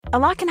A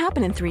lot can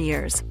happen in 3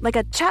 years, like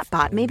a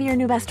chatbot may be your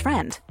new best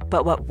friend.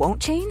 But what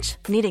won't change?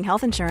 Needing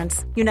health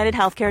insurance. United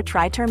Healthcare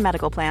Tri-Term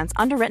Medical Plans,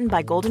 underwritten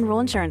by Golden Rule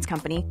Insurance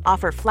Company,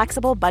 offer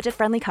flexible,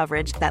 budget-friendly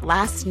coverage that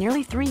lasts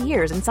nearly 3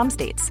 years in some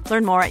states.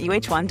 Learn more at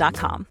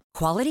uh1.com.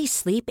 Quality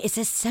sleep is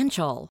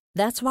essential.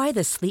 That's why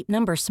the Sleep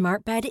Number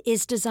Smart Bed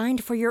is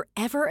designed for your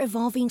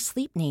ever-evolving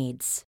sleep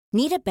needs.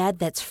 Need a bed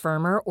that's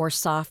firmer or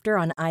softer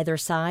on either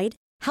side?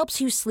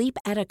 Helps you sleep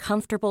at a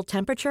comfortable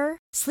temperature?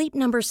 Sleep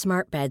Number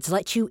Smart Beds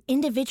let you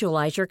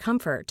individualize your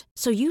comfort,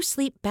 so you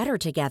sleep better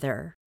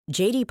together.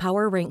 J.D.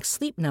 Power ranks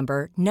Sleep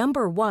Number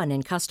number 1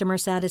 in customer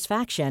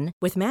satisfaction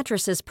with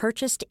mattresses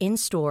purchased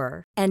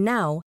in-store. And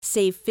now,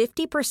 save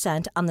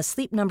 50% on the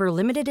Sleep Number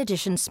Limited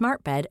Edition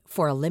Smart Bed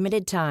for a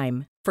limited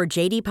time. For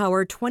J.D.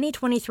 Power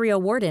 2023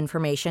 award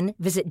information,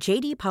 visit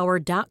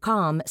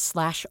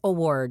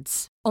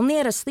jdpower.com/awards. Only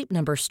at a Sleep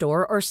Number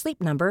store or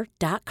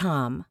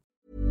sleepnumber.com.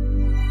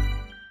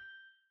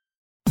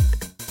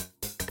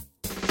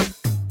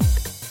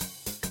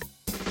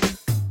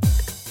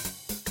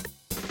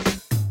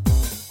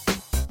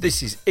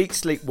 This is Eat,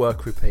 Sleep,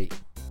 Work, Repeat,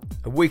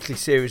 a weekly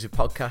series of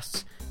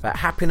podcasts about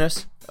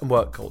happiness and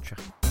work culture.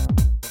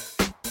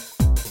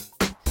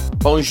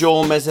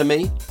 Bonjour, mes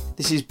amis.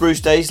 This is Bruce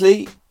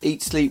Daisley,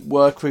 Eat, Sleep,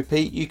 Work,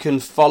 Repeat. You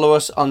can follow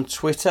us on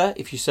Twitter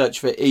if you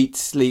search for Eat,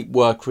 Sleep,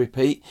 Work,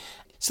 Repeat.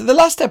 So the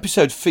last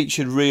episode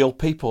featured real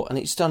people and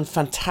it's done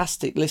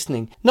fantastic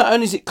listening. Not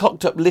only has it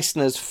clocked up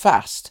listeners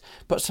fast,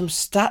 but some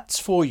stats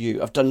for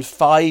you. I've done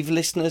 5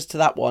 listeners to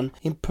that one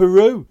in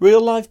Peru,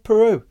 real life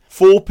Peru.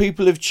 4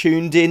 people have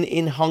tuned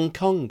in Hong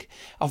Kong.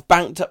 I've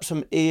banked up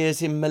some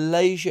ears in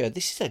Malaysia.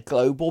 This is a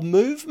global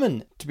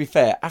movement. To be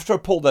fair, after I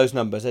pulled those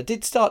numbers, I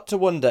did start to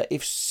wonder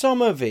if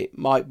some of it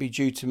might be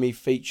due to me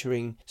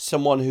featuring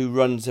someone who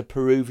runs a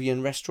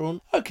Peruvian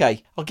restaurant.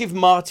 Okay, I'll give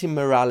Martin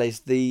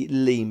Morales the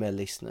Lima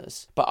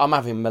listeners, but I'm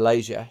having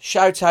Malaysia.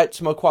 Shout out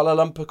to my Kuala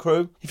Lumpur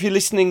crew. If you're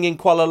listening in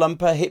Kuala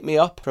Lumpur, hit me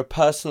up for a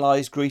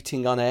personalised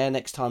greeting on air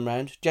next time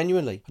round.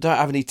 Genuinely. I don't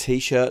have any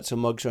t-shirts or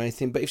mugs or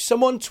anything, but if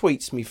someone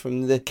tweets me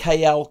from the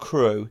KL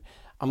crew,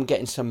 I'm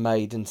getting some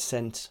made and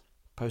sent.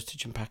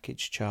 Postage and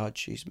package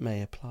charges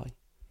may apply.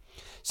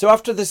 So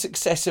after the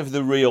success of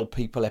the Real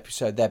People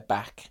episode, they're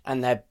back,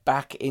 and they're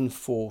back in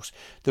force.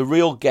 The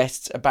real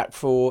guests are back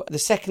for the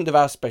second of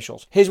our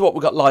specials. Here's what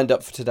we've got lined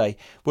up for today.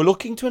 We're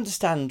looking to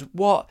understand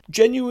what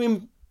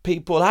genuine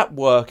people at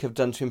work have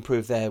done to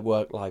improve their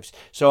work lives.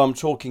 So I'm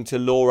talking to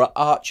Laura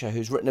Archer,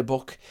 who's written a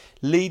book,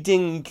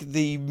 Leading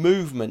the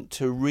Movement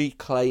to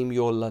Reclaim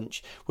Your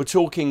Lunch. We're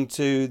talking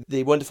to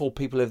the wonderful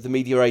people of the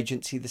media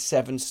agency, The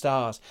 7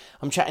 Stars.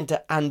 I'm chatting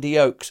to Andy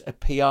Oakes, a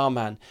PR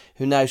man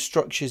who now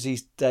structures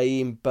his day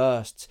in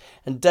bursts.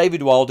 And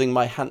David Wilding,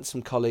 my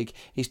handsome colleague,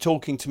 is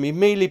talking to me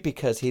merely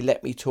because he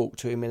let me talk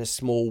to him in a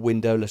small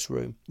windowless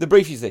room. The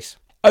brief is this.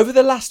 Over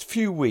the last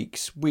few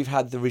weeks, we've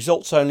had the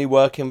results-only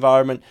work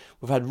environment,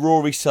 we've had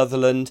Rory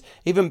Sutherland,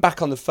 even back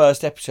on the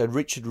first episode,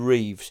 Richard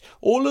Reeves.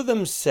 All of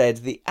them said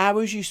the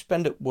hours you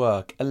spend at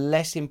work are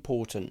less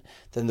important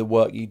than the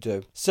work you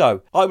do.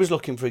 So, I was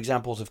looking for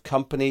examples of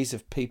companies,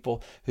 of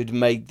people who'd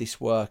made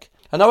this work.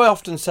 I know I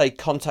often say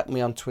contact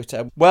me on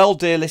Twitter. Well,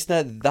 dear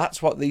listener,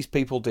 that's what these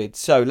people did.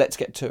 So let's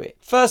get to it.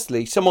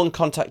 Firstly, someone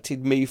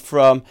contacted me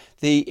from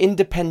the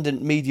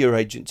independent media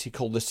agency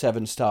called The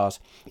 7 Stars.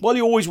 Well,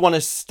 you always want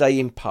to stay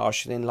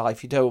impartial in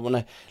life. You don't want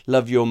to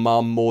love your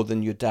mum more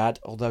than your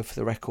dad. Although, for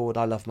the record,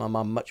 I love my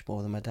mum much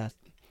more than my dad.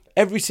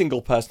 Every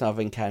single person I've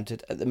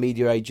encountered at the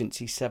media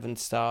agency 7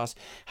 Stars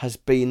has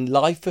been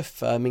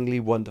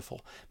life-affirmingly wonderful.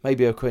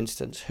 Maybe a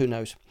coincidence, who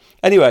knows.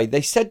 Anyway,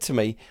 they said to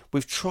me,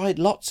 we've tried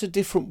lots of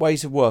different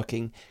ways of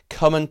working,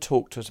 come and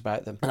talk to us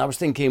about them. And I was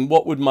thinking,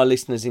 what would my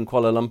listeners in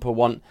Kuala Lumpur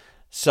want?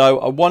 So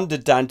I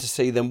wandered down to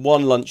see them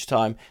one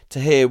lunchtime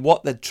to hear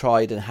what they'd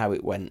tried and how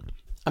it went.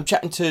 I'm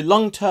chatting to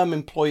long-term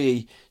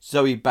employee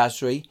Zoe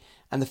Basri,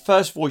 and the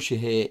first voice you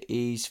hear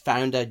is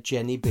founder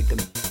Jenny Bigham.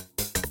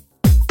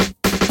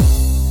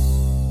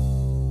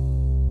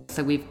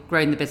 So we've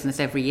grown the business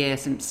every year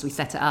since we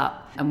set it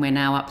up, and we're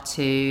now up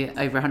to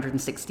over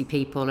 160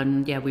 people,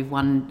 and we've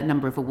won a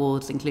number of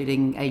awards,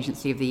 including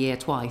Agency of the Year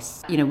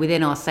twice. You know,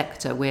 within our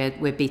sector,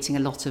 we're beating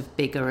a lot of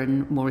bigger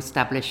and more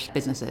established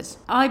businesses.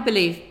 I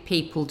believe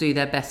people do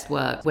their best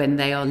work when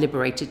they are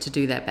liberated to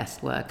do their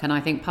best work, and I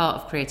think part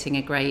of creating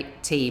a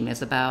great team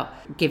is about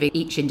giving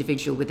each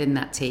individual within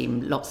that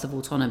team lots of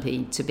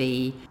autonomy to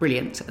be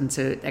brilliant and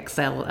to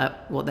excel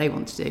at what they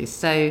want to do.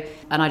 So,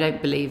 and I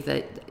don't believe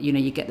that, you know,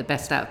 you get the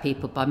best out of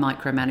people by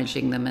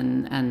micromanaging them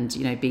and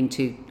you know,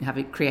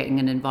 creating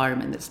an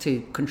environment that's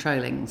too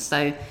controlling.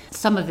 So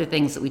some of the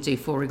things that we do,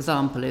 for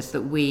example, is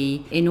that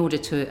we, in order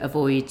to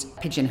avoid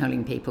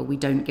pigeonholing people, we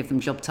don't give them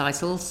job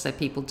titles, so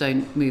people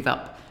don't move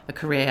up a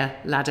career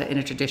ladder in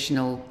a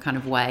traditional kind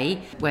of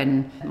way.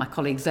 When my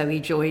colleague Zoe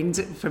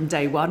joined from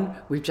day one,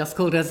 we've just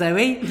called her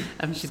Zoe.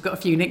 She's got a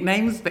few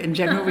nicknames, but in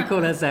general we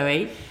call her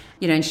Zoe.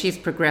 and she's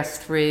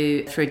progressed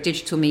through a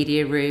digital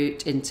media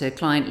route into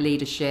client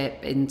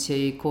leadership,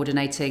 into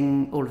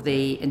coordinating all of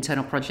the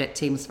internal project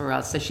teams for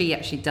us. So she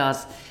actually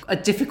does a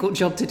difficult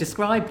job to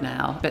describe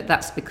now, but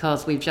that's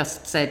because we've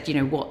just said,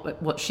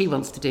 what she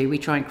wants to do, we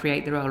try and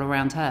create the role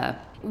around her.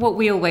 What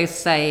we always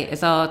say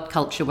is our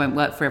culture won't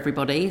work for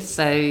everybody.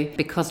 So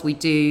because we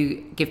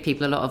do give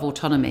people a lot of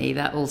autonomy,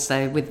 that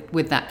also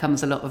with that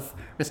comes a lot of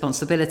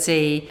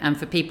responsibility. And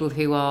for people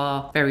who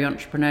are very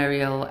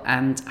entrepreneurial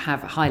and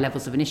have high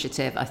levels of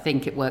initiative, I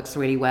think it works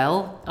really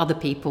well. Other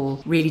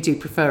people really do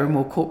prefer a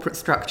more corporate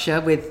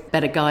structure with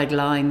better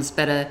guidelines,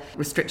 better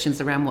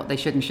restrictions around what they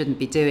should and shouldn't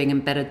be doing,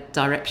 and better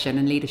direction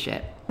and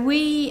leadership.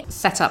 We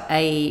set up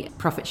a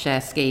profit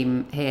share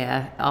scheme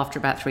here after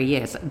about 3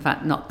 years. In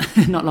fact,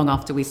 not long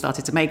after we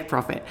started to make a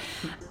profit.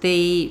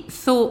 The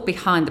thought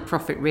behind the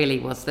profit really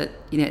was that,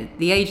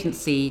 the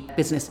agency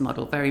business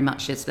model very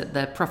much is that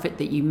the profit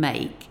that you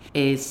make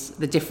is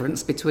the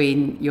difference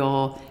between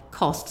your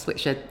costs,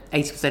 which are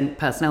 80%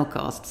 personnel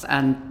costs,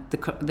 and the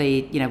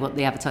what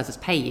the advertisers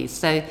pay you.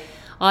 So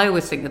I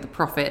always think that the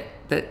profit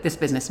that this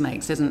business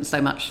makes isn't so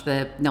much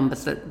the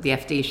numbers that the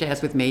FD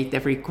shares with me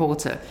every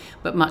quarter,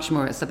 but much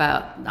more it's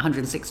about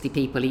 160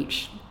 people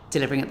each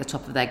delivering at the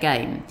top of their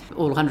game.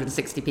 All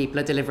 160 people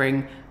are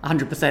delivering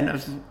 100%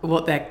 of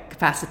what their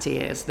capacity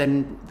is,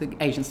 then the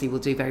agency will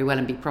do very well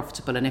and be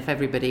profitable. And if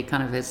everybody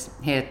kind of is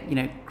here,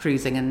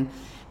 cruising and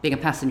being a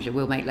passenger,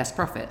 we'll make less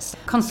profits.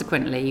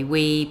 Consequently,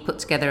 we put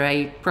together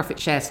a profit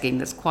share scheme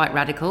that's quite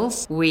radical.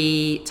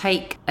 We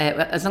take,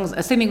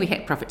 assuming we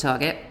hit profit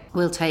target,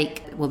 we'll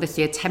take, this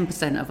year,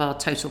 10% of our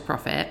total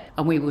profit,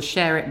 and we will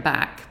share it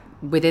back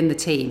within the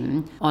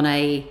team on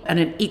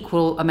an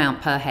equal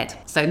amount per head.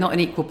 So not an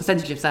equal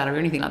percentage of salary or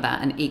anything like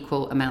that, an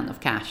equal amount of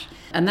cash.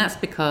 And that's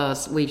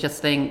because we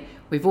just think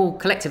we've all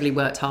collectively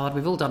worked hard,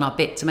 we've all done our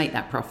bit to make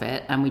that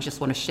profit, and we just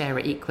want to share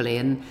it equally.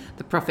 And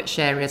the profit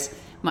share is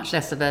much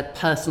less of a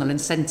personal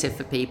incentive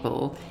for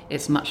people.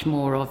 It's much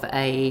more of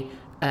a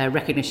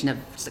recognition of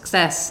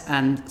success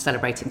and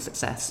celebrating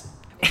success.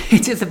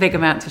 It is a big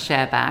amount to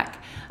share back.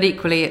 But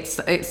equally,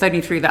 it's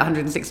only through that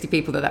 160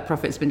 people that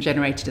profit's been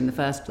generated in the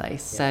first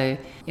place.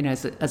 Yeah.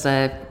 So, as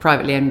a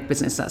privately owned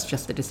business, that's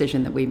just the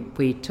decision that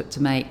we took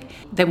to make.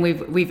 Then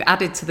we've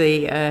added to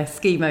the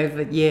scheme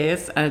over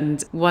years,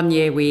 and one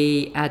year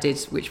we added,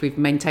 which we've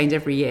maintained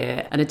every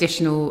year, an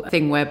additional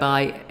thing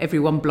whereby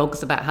everyone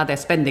blogs about how they're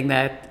spending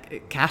their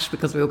cash,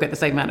 because we all get the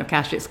same amount of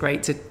cash. It's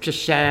great to just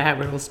share how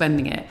we're all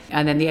spending it,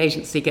 and then the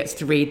agency gets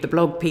to read the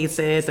blog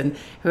pieces, and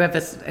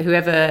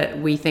whoever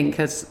we think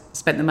has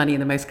spent the money in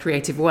the most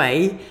creative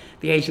way,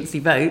 the agency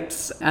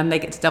votes, and they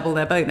get to double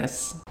their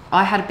bonus.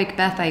 I had a big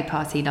birthday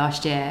party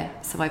last year,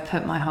 so I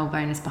put my whole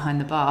bonus behind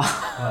the bar.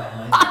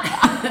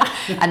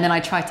 And then I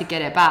tried to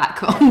get it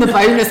back on the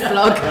bonus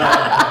blog,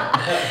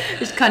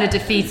 which kind of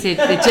defeated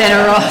the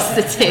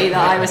generosity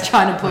that I was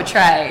trying to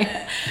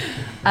portray.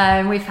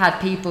 We've had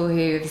people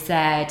who have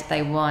said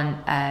they want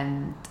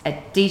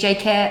a DJ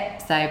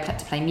kit, so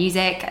to play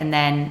music, and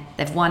then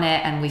they've won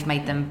it and we've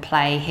made them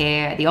play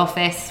here at the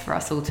office for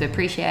us all to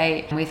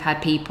appreciate. And we've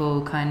had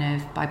people kind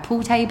of buy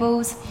pool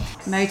tables,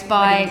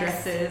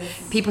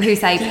 motorbikes, people who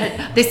say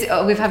this.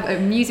 We've had an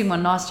amusing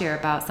one last year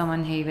about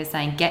someone who was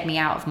saying, "Get me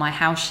out of my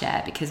house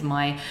share because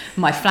my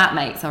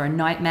flatmates are a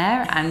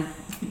nightmare," and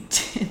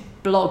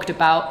blogged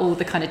about all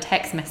the kind of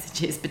text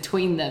messages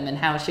between them and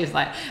how she was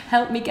like,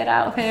 "Help me get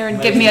out of here and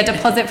give me a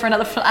deposit for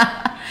another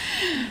flat."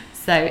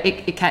 So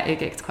it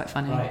gets quite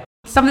funny. Right.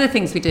 Some of the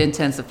things we do in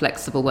terms of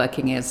flexible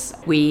working is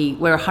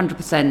we're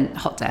 100%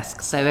 hot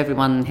desk. So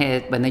everyone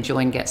here, when they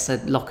join, gets a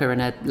locker and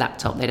a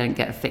laptop. They don't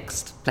get a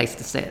fixed place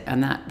to sit.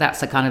 And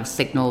that's a kind of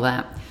signal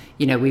that,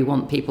 we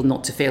want people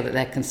not to feel that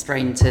they're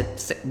constrained to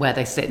sit where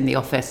they sit in the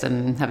office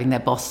and having their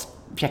boss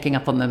checking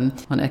up on them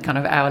on a kind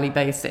of hourly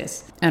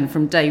basis. And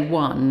from day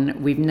one,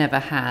 we've never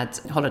had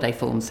holiday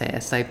forms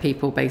here. So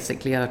people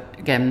basically are,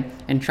 again,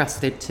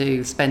 entrusted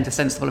to spend a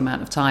sensible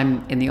amount of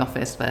time in the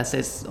office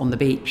versus on the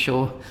beach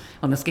or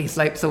on the ski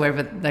slopes or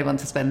wherever they want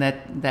to spend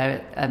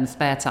their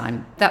spare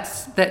time.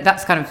 That's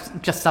kind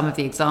of just some of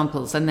the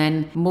examples. And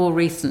then more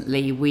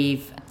recently,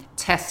 we've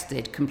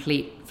tested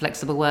complete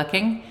flexible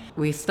working.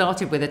 We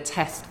started with a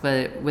test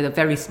with a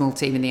very small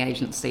team in the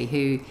agency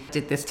who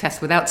did this test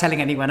without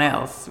telling anyone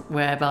else,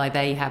 whereby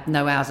they had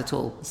no hours at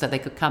all. So they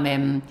could come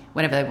in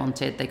whenever they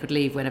wanted, they could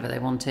leave whenever they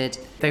wanted.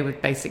 They were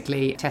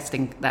basically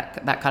testing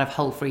that kind of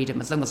whole freedom.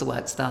 As long as the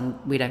work's done,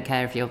 we don't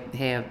care if you're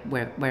here,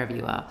 wherever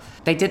you are.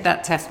 They did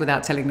that test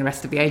without telling the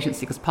rest of the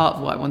agency, because part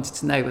of what I wanted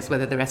to know was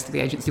whether the rest of the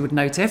agency would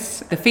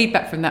notice. The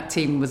feedback from that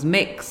team was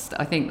mixed.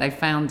 I think they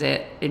found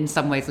it in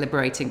some ways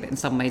liberating, but in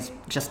some ways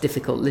just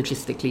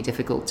logistically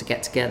difficult to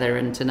get together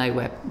and to know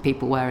where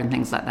people were and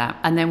things like that.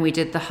 And then we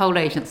did the whole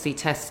agency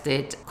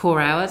tested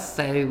core hours.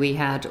 So we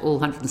had all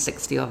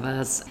 160 of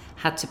us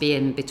had to be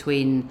in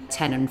between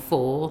 10 and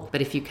 4. But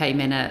if you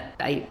came in at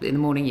 8 in the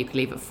morning, you could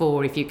leave at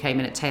 4. If you came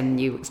in at 10,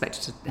 you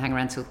expected to hang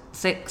around till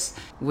 6.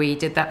 We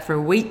did that for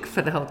a week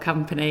for the whole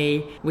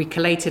company. We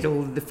collated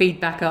all the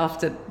feedback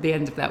after the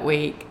end of that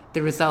week.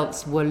 the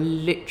results were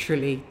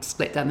literally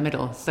split down the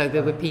middle. So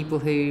there were people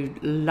who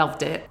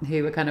loved it,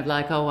 who were kind of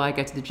like, oh, I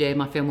go to the gym,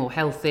 I feel more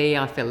healthy,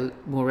 I feel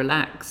more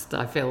relaxed,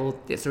 I feel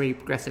it's a really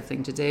progressive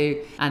thing to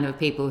do. And there were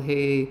people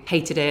who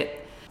hated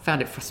it,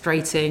 found it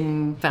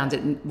frustrating, found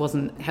it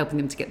wasn't helping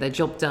them to get their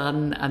job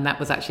done, and that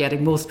was actually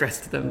adding more stress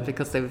to them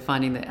because they were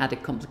finding the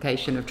added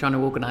complication of trying to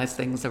organise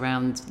things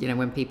around, you know,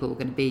 when people were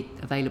going to be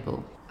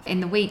available. In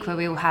the week where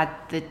we all had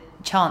the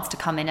chance to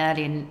come in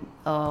early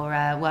or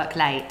work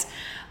late,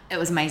 it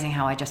was amazing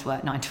how I just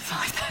worked 9 to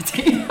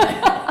 5:30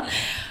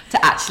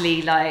 to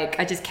actually, like,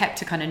 I just kept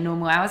to kind of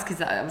normal hours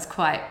because I was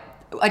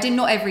I did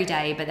not every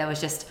day, but there was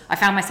just, I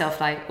found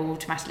myself like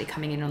automatically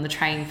coming in on the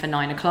train for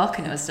 9 o'clock,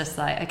 and it was just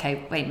like,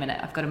 okay, wait a minute,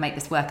 I've got to make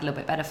this work a little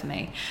bit better for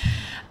me.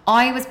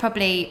 I was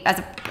probably,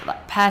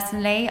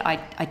 personally,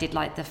 I did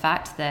like the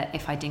fact that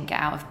if I didn't get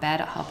out of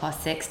bed at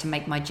 6:30 to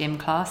make my gym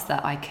class,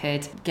 that I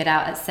could get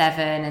out at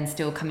 7 and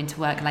still come into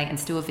work late and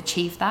still have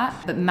achieved that.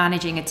 But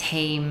managing a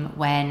team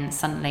when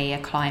suddenly a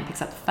client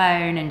picks up the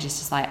phone and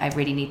just like, I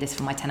really need this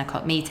for my 10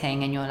 o'clock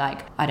meeting, and you're like,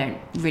 I don't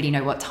really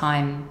know what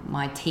time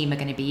my team are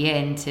going to be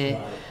in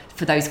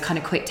for those kind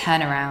of quick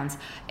turnarounds,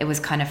 it was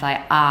kind of like,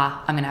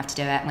 I'm going to have to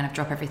do it, I'm going to have to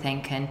drop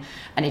everything,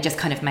 and it just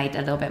kind of made it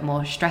a little bit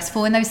more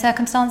stressful in those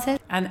circumstances.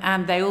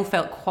 And they all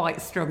felt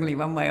quite strongly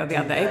one way or the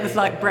other. It was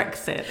like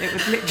Brexit. It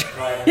was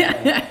literally,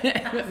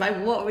 it was like,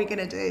 what are we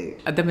going to do?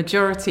 The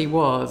majority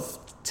was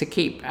to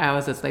keep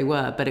hours as they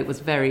were, but it was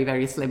very,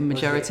 very slim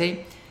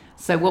majority.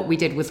 So what we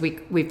did was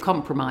we've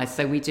compromised.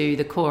 So we do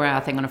the core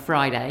hour thing on a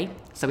Friday.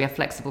 So we have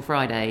flexible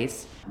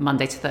Fridays.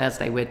 Monday to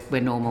Thursday,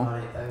 we're normal.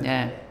 Right, okay.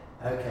 Yeah.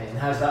 Okay, and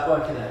how's that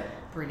working out?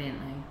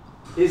 Brilliantly.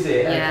 Is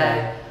it?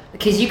 Yeah, okay.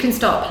 Because you can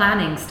start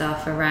planning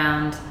stuff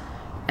around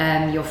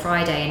your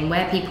Friday, and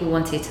where people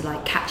wanted to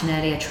like catch an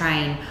earlier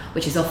train,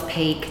 which is off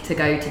peak, to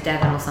go to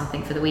Devon or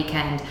something for the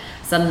weekend,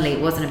 suddenly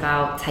it wasn't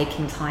about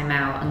taking time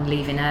out and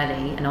leaving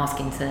early and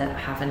asking to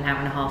have an hour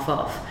and a half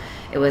off.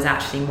 It was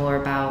actually more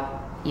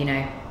about, you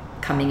know,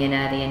 coming in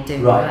early and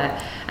doing work.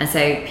 And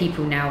so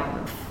people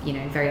now, you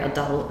know, very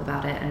adult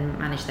about it and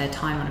manage their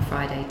time on a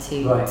Friday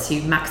to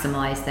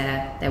maximise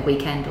their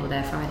weekend or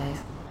their Fridays.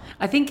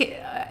 I think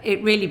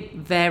it really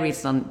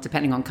varies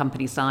depending on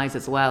company size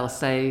as well.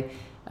 So,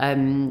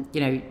 you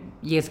know,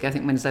 years ago, I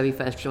think when Zoe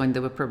first joined,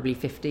 there were probably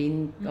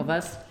 15 of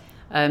us.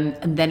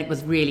 And then it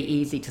was really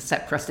easy to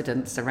set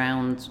precedents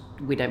around,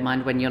 we don't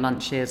mind when your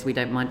lunch is, we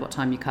don't mind what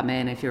time you come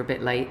in, if you're a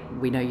bit late,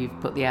 we know you've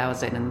put the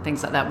hours in and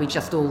things like that. We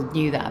just all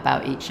knew that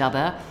about each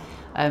other.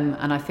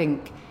 And I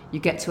think you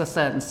get to a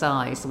certain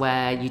size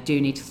where you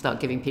do need to start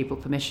giving people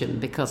permission,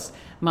 because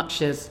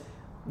much as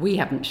we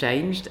haven't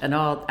changed and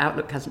our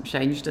outlook hasn't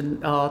changed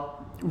and our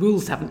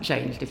rules haven't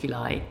changed, if you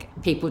like,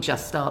 people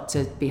just start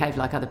to behave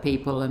like other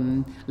people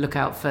and look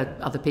out for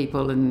other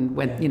people, and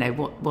when you know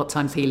what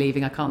time's he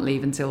leaving, I can't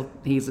leave until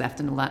he's left,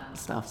 and all that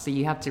stuff. So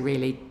you have to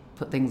really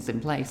put things in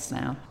place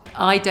now.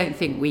 I don't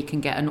think we can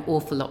get an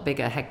awful lot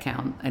bigger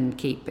headcount and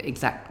keep it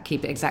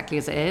exactly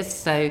as it is.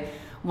 So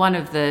one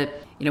of the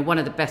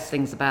best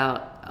things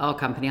about our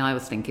company, I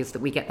always think, is that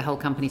we get the whole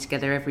company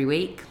together every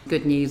week.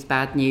 Good news,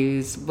 bad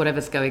news,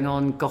 whatever's going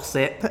on,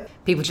 gossip.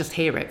 People just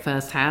hear it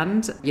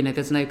firsthand. You know,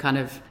 there's no kind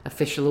of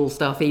official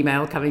all-staff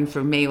email coming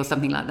from me or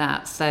something like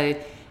that. So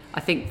I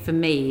think for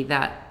me,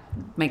 that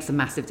makes a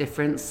massive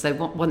difference. So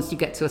once you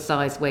get to a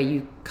size where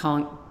you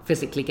can't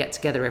physically get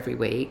together every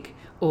week,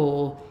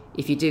 or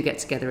if you do get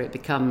together, it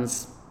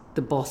becomes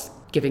the boss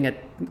giving a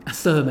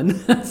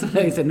sermon, I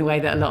suppose, in the way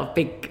that a lot of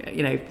big,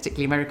 you know,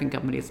 particularly American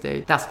companies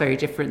do. That's very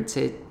different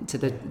to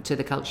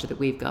the culture that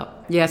we've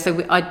got. Yeah,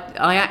 so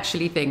I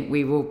actually think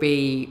we will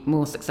be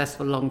more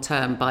successful long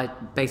term by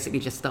basically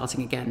just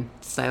starting again.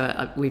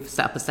 So we've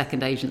set up a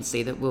second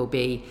agency that will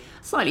be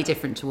slightly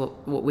different to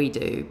what we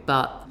do,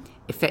 but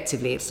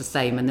effectively it's the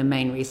same. And the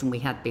main reason we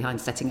had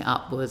behind setting it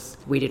up was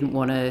we didn't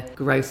want to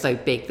grow so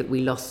big that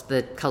we lost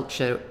the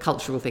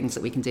cultural things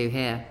that we can do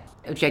here.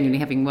 Genuinely,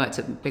 having worked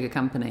at bigger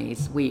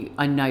companies,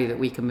 I know that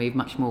we can move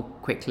much more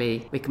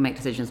quickly. We can make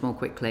decisions more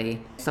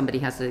quickly. Somebody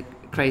has a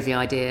crazy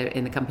idea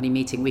in the company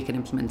meeting, we can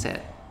implement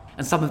it.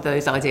 And some of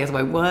those ideas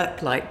won't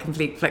work, like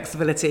complete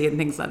flexibility and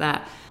things like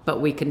that.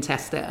 But we can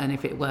test it, and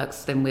if it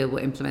works, then we'll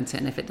implement it.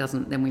 And if it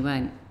doesn't, then we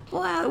won't.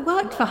 Well, it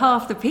worked for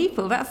half the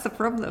people. That's the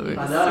problem.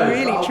 It's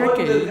really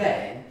tricky.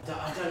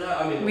 I don't know.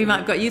 I mean, we might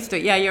have got used to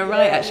it. Yeah, you're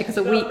right, actually, because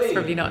a week's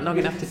probably not long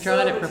enough to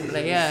try it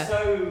properly. Yeah.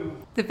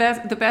 The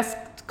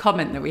best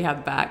comment that we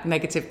had back,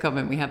 negative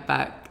comment we had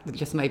back, that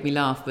just made me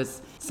laugh,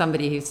 was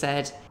somebody who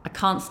said, I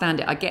can't stand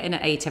it. I get in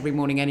at 8 every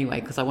morning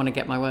anyway because I want to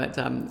get my work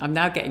done. I'm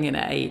now getting in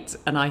at 8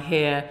 and I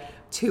hear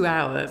 2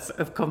 hours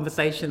of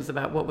conversations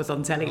about what was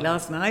on telly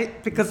last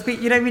night, because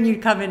you know, when you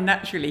come in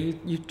naturally,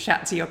 you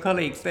chat to your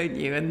colleagues, don't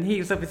you? And he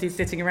was obviously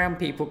sitting around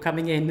people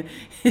coming in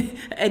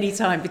any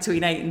time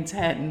between 8 and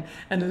 10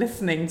 and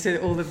listening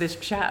to all of this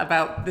chat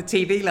about the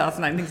TV last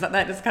night and things like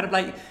that. It's kind of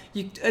like,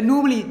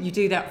 normally you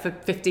do that for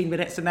 15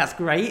 minutes and that's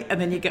great, and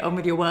then you get on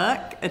with your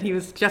work. And he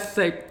was just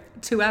so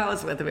 2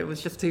 hours worth of it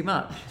was just too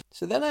much.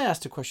 So then I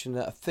asked a question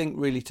that I think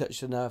really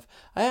touched a nerve.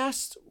 I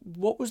asked,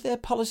 what was their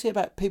policy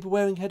about people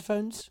wearing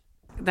headphones?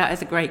 That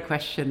is a great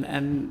question.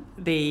 And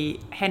the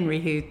Henry,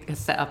 who has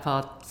set up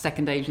our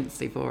second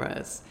agency for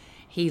us,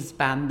 he's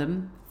banned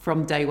them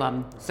from day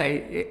one. So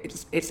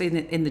it's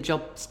in the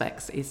job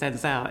specs he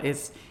sends out,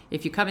 is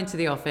if you come into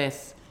the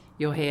office,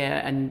 you're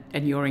here and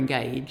you're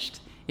engaged.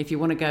 If you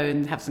want to go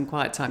and have some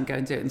quiet time, go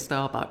and do it in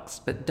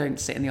Starbucks, but don't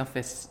sit in the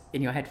office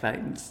in your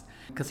headphones,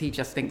 because he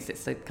just thinks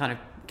it's a kind of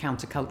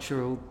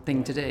countercultural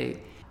thing to do.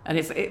 And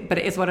but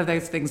it is one of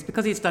those things,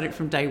 because he's done it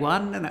from day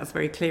one, and that's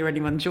very clear.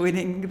 Anyone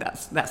joining,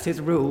 that's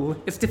his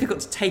rule. It's difficult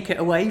to take it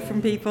away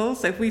from people.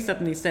 So if we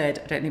suddenly said,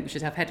 I don't think we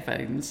should have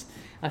headphones,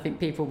 I think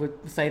people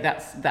would say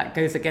that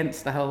goes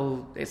against the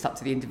whole, it's up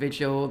to the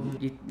individual,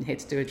 you're here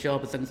to do a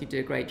job, as long as you do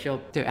a great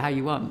job, do it how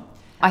you want.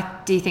 I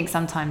do think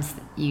sometimes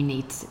you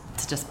need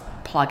to just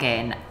plug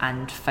in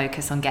and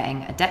focus on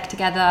getting a deck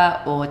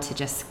together, or to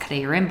just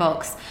clear your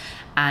inbox.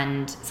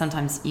 And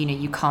sometimes,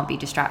 you can't be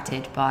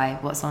distracted by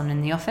what's on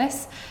in the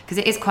office, because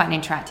it is quite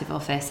an interactive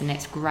office and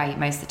it's great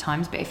most of the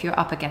times. But if you're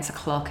up against a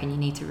clock and you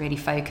need to really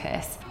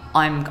focus,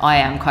 I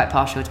am quite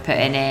partial to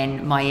putting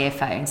in my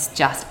earphones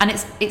and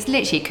it's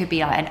literally, it could be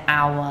like an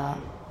hour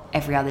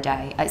every other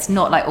day. It's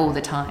not like all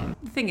the time.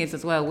 The thing is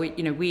as well,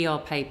 we are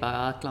paid by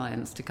our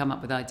clients to come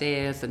up with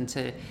ideas and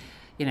to,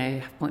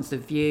 have points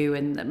of view,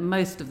 and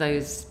most of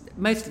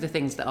the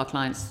things that our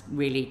clients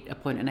really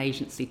appoint an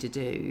agency to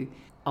do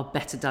are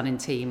better done in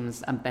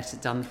teams and better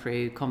done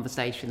through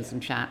conversations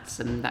and chats,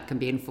 and that can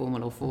be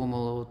informal or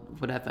formal or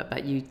whatever.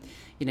 But you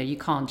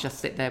can't just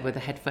sit there with a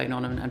headphone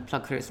on and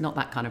plug through. It's not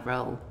that kind of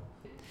role.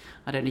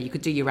 I don't know, you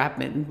could do your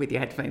admin with your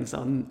headphones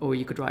on, or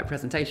you could write a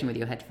presentation with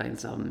your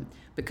headphones on,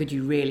 but could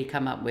you really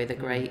come up with a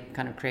great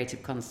kind of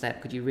creative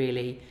concept? Could you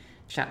really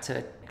chat to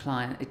a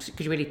client?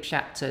 Could you really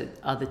chat to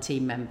other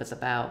team members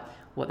about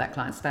what that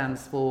client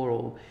stands for,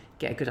 or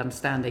get a good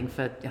understanding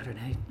for, I don't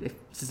know, if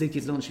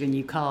Suzuki's launching a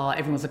new car,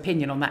 everyone's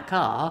opinion on that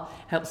car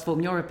helps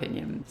form your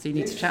opinion. So you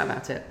need to chat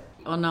about it.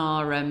 On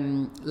our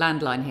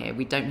landline here,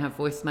 we don't have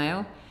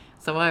voicemail.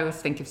 So I always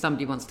think if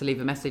somebody wants to leave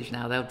a message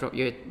now, they'll drop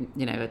you, a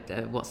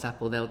WhatsApp,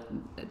 or they'll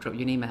drop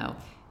you an email.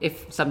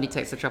 If somebody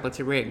takes the trouble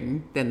to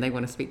ring, then they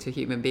want to speak to a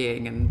human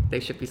being, and they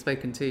should be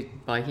spoken to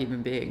by a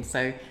human being.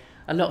 So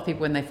a lot of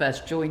people, when they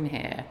first join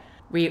here,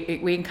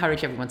 we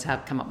encourage everyone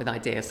to come up with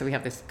ideas. So we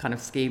have this kind of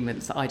scheme,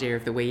 it's the idea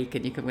of the week,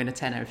 and you can win a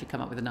tenner if you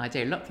come up with an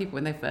idea. A lot of people,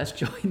 when they first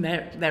join,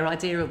 their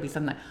idea will be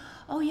something like,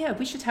 oh yeah,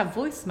 we should have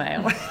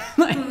voicemail.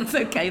 Like, it's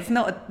okay, it's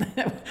not,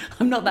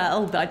 I'm not that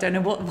old that I don't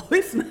know what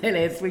voicemail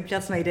is. We've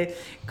just made a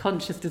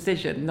conscious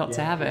decision not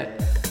to have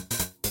it.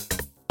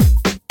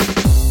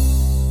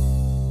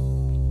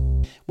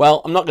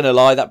 Well, I'm not going to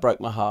lie, that broke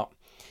my heart.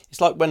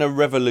 It's like when a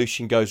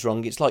revolution goes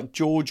wrong. It's like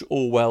George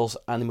Orwell's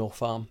Animal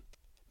Farm.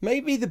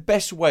 Maybe the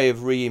best way of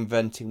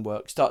reinventing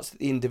work starts at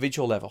the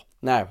individual level.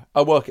 Now,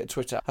 I work at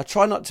Twitter. I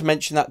try not to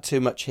mention that too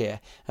much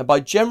here. And by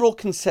general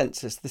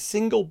consensus, the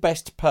single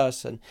best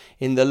person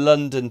in the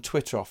London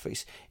Twitter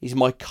office is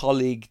my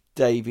colleague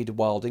David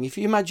Wilding. If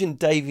you imagine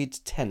David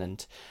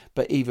Tennant,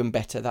 but even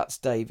better, that's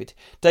David.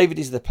 David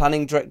is the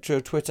planning director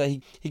of Twitter.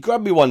 He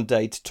grabbed me one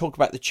day to talk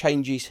about the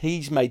changes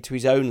he's made to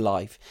his own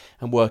life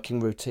and working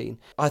routine.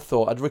 I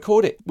thought I'd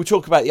record it. We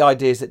talk about the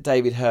ideas that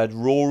David heard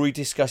Rory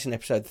discuss in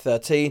episode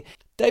 13.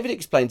 David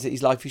explains that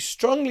his life is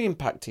strongly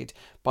impacted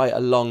by a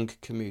long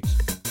commute.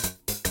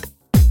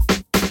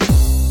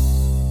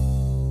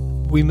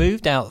 We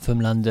moved out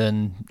from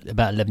London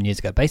about 11 years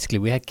ago. Basically,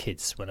 we had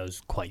kids when I was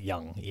quite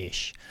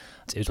young-ish.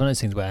 It was one of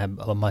those things where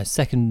my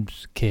second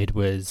kid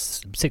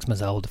was 6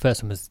 months old, the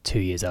first one was 2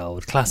 years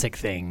old. Classic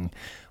thing.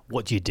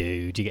 What do? Do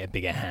you get a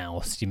bigger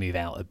house? Do you move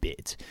out a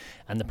bit?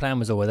 And the plan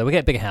was always, we'll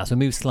get a bigger house, we'll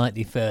move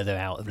slightly further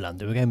out of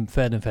London. We're going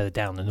further and further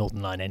down the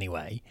Northern Line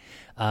anyway.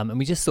 And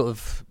we just sort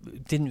of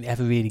didn't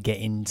ever really get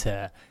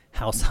into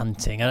house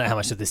hunting. I don't know how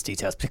much of this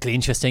detail is particularly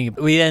interesting.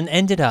 But we then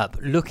ended up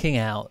looking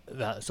out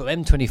that sort of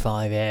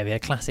M25 area,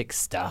 classic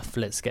stuff.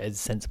 Let's get a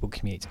sensible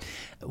commute.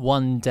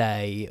 One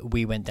day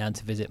we went down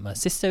to visit my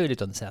sister who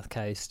lived on the south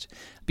coast.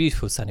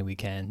 Beautiful sunny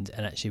weekend,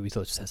 and actually we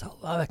thought to ourselves,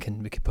 I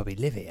reckon we could probably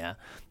live here.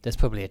 There's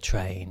probably a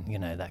train,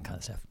 that kind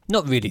of stuff.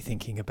 Not really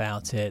thinking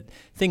about it.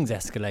 Things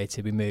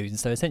escalated, we moved, and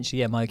so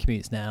essentially, my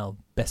commute's now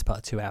best part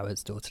of 2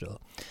 hours door to door.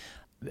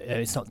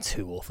 It's not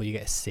too awful. You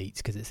get a seat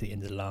because it's the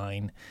end of the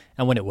line,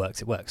 and when it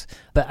works, it works.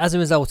 But as a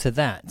result of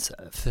that,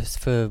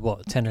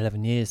 for 10,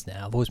 11 years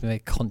now, I've always been very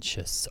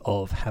conscious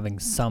of having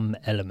some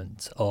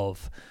element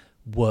of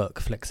work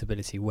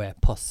flexibility where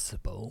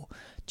possible,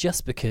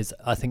 just because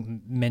I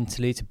think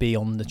mentally to be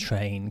on the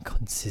train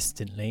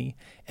consistently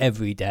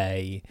every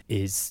day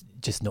is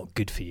just not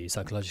good for you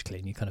psychologically,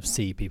 and you kind of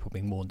see people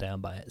being worn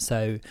down by it.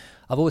 So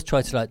I've always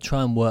tried to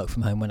try and work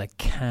from home when I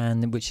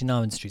can, which in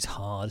our industry is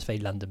hard. It's very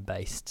London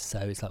based, so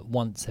it's like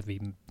once every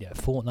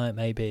fortnight,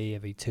 maybe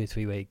every 2 or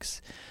 3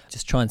 weeks.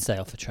 Just try and stay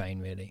off the train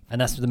really, and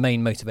that's the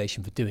main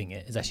motivation for doing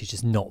it, is actually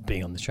just not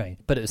being on the train.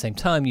 But at the same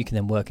time, you can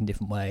then work in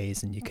different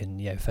ways, and you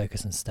can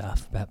focus on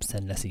stuff, perhaps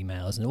send less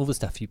emails, and all the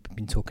stuff you've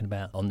been talking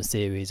about on the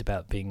series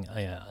about being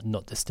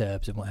not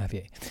disturbed and what have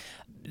you.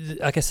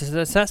 I guess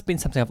that's been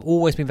something I've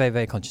always been very,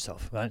 very conscious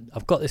of, right?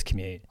 I've got this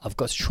commute. I've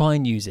got to try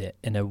and use it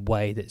in a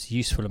way that's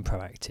useful and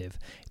proactive.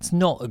 It's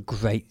not a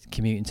great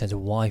commute in terms of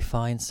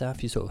Wi-Fi and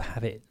stuff. You sort of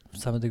have it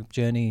some of the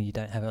journey, you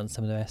don't have it on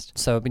some of the rest.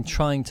 So I've been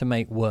trying to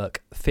make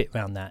work fit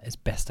around that as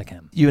best I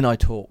can. You and I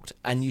talked,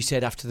 and you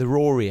said after the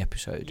Rory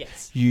episode,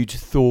 yes, you'd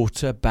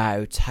thought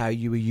about how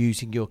you were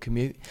using your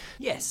commute.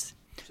 Yes.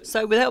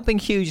 So without being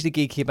hugely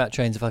geeky about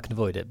trains if I can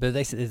avoid it, but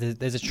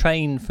there's a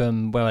train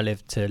from where I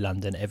live to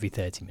London every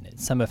 30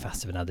 minutes. Some are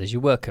faster than others. You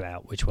work it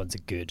out which ones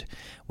are good,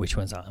 which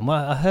ones aren't. And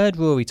I heard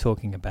Rory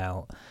talking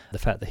about the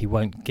fact that he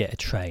won't get a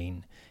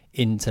train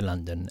into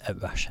London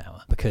at rush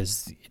hour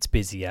because it's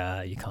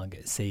busier, you can't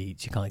get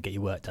seats, you can't get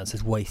your work done, so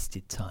it's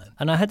wasted time.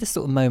 And I had this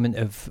sort of moment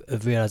of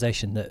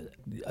realisation that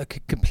I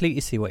could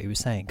completely see what he was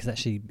saying, because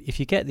actually if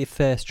you get the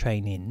first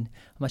train in,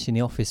 I'm actually in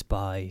the office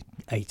by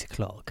 8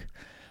 o'clock,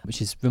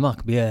 which is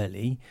remarkably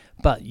early,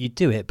 but you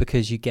do it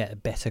because you get a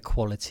better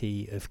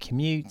quality of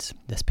commute,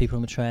 there's people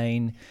on the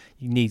train,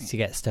 you need to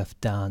get stuff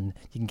done,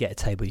 you can get a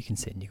table, you can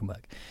sit and you can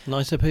work.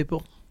 Nicer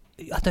people?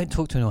 I don't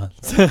talk to anyone.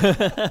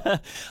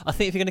 I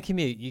think if you're going to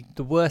commute,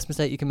 the worst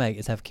mistake you can make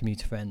is have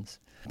commuter friends,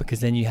 because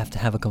then you have to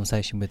have a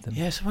conversation with them.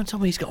 Yeah, someone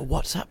told me he's got a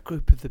WhatsApp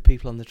group of the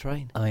people on the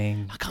train. I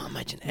mean, I can't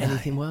imagine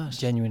anything worse.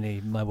 Genuinely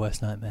my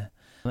worst nightmare.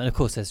 And of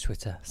course there's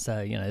Twitter, so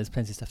there's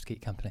plenty of stuff to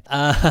keep company.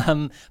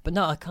 But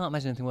no, I can't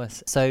imagine anything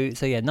worse. So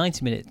yeah,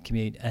 90-minute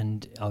commute,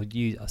 and I'll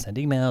send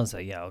emails.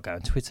 I'll go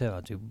on Twitter. I'll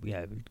do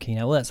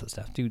Keynote, all that sort of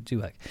stuff. Do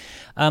work.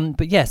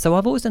 But yeah, so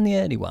I've always done the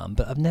early one,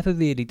 but I've never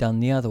really done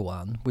the other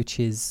one, which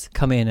is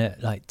come in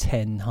at like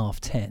 10,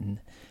 10:30,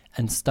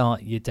 and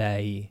start your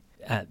day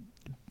at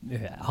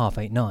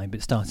 8:30, 9,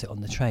 but start it on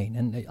the train.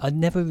 And I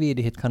never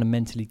really had kind of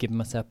mentally given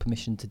myself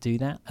permission to do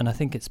that. And I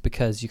think it's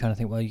because you kind of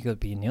think, well, you've got to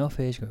be in the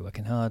office, you've got to be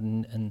working hard.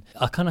 And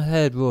I kind of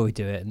heard Rory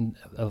do it, and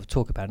I'll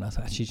talk about it, and I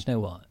thought, actually, you know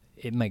what?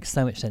 It makes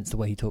so much sense the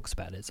way he talks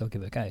about it, so I'll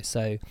give it a go.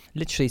 So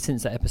literally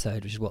since that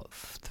episode, which is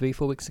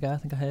 3-4 weeks ago, I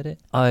think I heard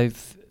it,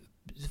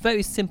 it's a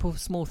very simple,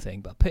 small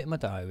thing, but I put in my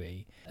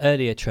diary,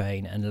 earlier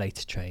train and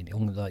later train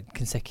on like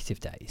consecutive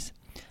days.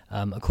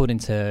 According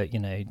to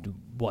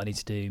what I need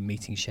to do,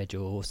 meeting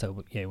schedule,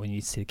 so when you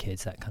see the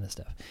kids, that kind of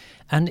stuff.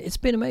 And it's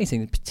been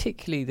amazing,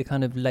 particularly the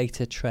kind of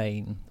later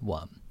train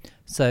one.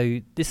 So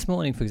this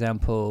morning, for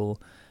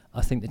example,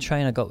 I think the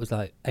train I got was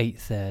like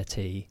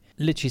 8:30.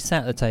 Literally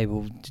sat at the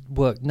table,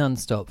 worked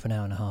non-stop for an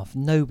hour and a half.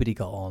 Nobody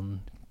got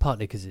on,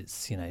 partly because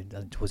it's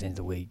towards the end of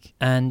the week,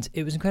 and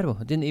it was incredible.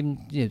 I didn't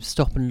even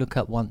stop and look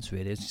up once,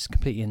 really. It was just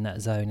completely in that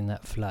zone, in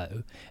that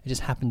flow. It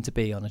just happened to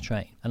be on a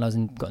train, and I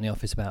got in the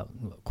office about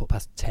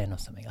 10:15 or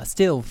something. I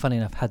still, funny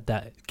enough, had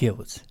that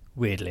guilt.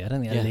 Weirdly, I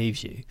don't think that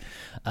leaves you,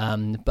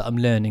 but I'm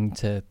learning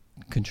to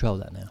control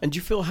that now. And do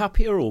you feel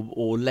happier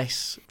or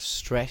less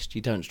stressed?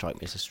 You don't strike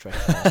me as a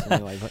stressed person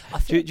anyway, but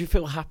do you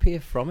feel happier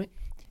from it?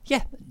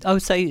 Yeah, I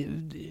would say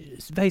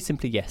very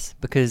simply yes,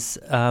 because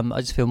I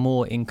just feel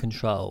more in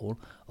control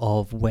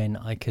of when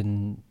I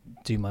can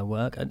do my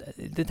work. And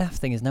the daft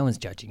thing is no one's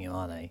judging you,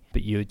 are they?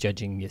 But you're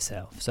judging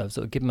yourself. So I've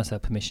sort of given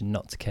myself permission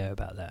not to care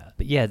about that.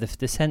 But yeah,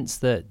 the sense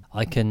that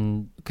I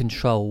can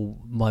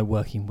control my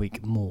working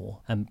week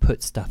more and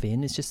put stuff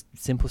in, it's just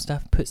simple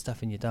stuff. Put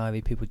stuff in your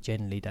diary. People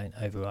generally don't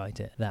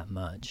override it that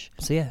much.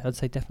 So yeah, I'd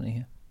say definitely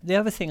yeah. The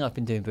other thing I've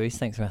been doing, Bruce,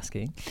 thanks for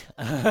asking.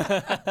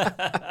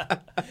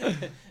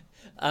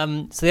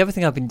 So the other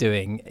thing I've been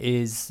doing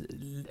is,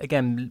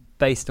 again,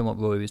 based on what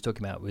Rory was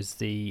talking about, was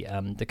the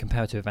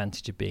comparative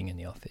advantage of being in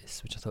the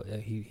office, which I thought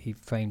he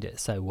framed it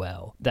so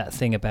well. That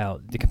thing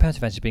about the comparative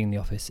advantage of being in the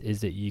office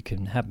is that you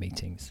can have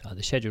meetings,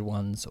 either scheduled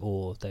ones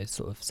or those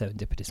sort of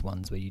serendipitous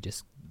ones where you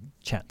just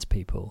chat to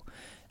people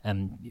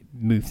and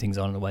move things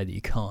on in a way that you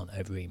can't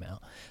over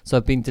email. So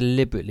I've been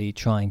deliberately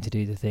trying to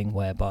do the thing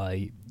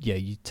whereby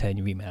you turn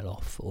your email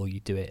off, or you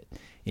do it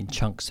in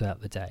chunks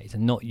throughout the day,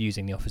 and not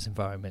using the office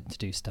environment to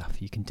do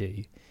stuff you can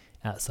do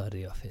outside of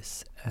the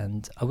office.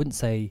 And I wouldn't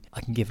say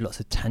I can give lots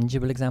of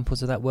tangible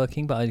examples of that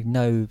working, but I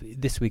know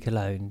this week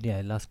alone,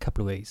 last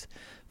couple of weeks,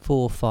 4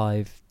 or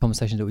 5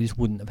 conversations that just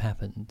wouldn't have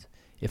happened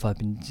if I'd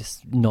been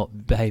just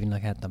not behaving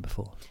like I had done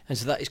before. And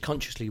so that is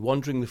consciously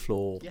wandering the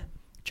floor,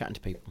 chatting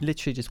to people.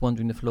 Literally just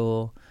wandering the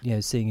floor,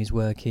 seeing who's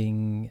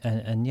working,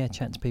 and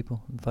chatting to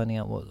people and finding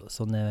out what's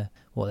on there,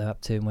 what they're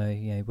up to, and where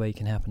you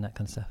can help and that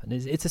kind of stuff. And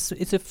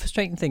it's a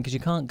frustrating thing, because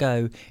you can't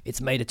go, it's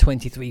made a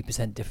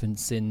 23%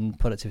 difference in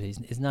productivity.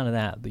 It's none of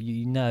that, but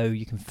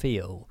you can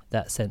feel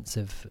that sense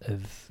of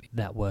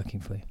that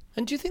working for you.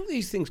 And do you think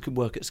these things could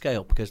work at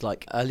scale? Because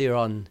like earlier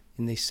on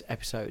in this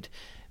episode,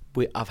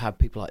 I've had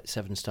people like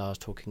 7 Stars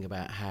talking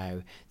about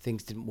how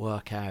things didn't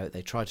work out.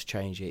 They tried to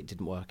change it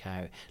didn't work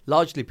out,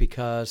 largely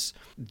because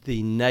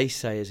the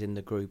naysayers in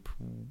the group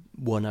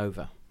won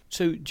over.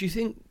 So do you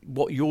think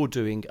what you're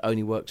doing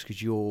only works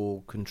because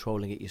you're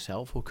controlling it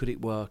yourself, or could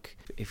it work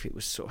if it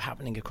was sort of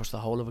happening across the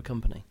whole of a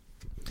company?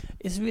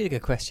 It's a really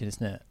good question,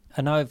 isn't it?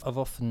 And I've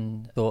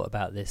often thought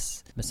about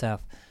this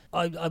myself.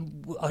 I'd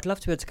love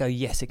to be able to go,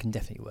 yes, it can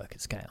definitely work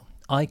at scale.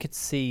 I could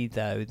see,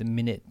 though, the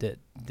minute that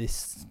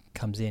this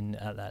comes in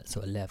at that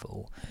sort of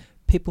level,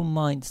 people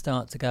might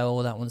start to go,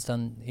 oh, that one's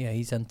done,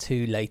 he's done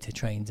 2 later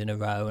trains in a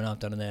row and I've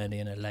done an early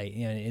and a late,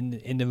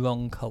 in the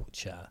wrong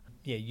culture.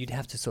 Yeah, you'd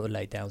have to sort of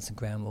lay down some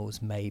ground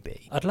rules,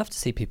 maybe. I'd love to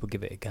see people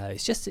give it a go.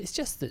 It's just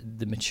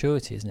the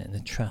maturity, isn't it, and the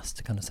trust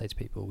to kind of say to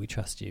people, we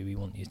trust you, we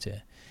want you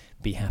to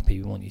be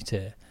happy, we want you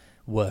to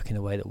work in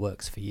a way that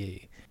works for you.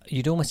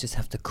 You'd almost just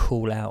have to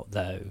call out,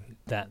 though,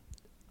 that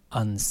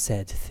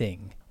unsaid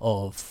thing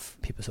of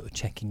people sort of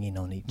checking in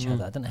on each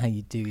other. I don't know how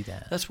you do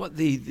that. That's what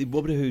the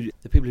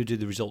people who do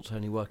the results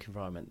only work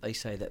environment, they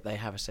say that they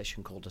have a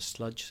session called a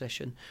sludge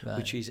session,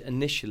 which is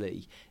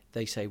initially,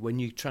 they say, when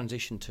you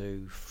transition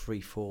to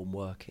free form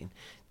working,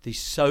 there's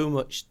so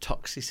much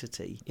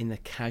toxicity in the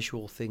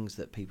casual things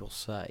that people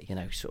say,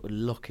 sort of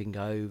looking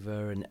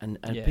over and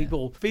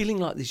people feeling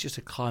like there's just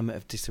a climate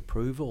of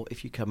disapproval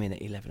if you come in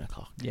at 11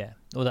 o'clock. Yeah,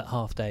 all that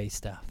half-day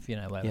stuff,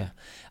 whatever. Yeah.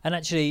 And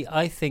actually,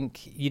 I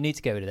think you need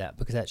to get rid of that,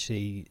 because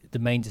actually the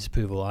main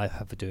disapproval I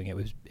have for doing it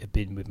was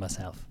been with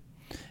myself.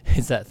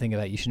 It's that thing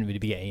about you shouldn't really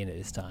be getting in at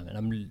this time, and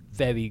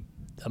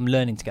I'm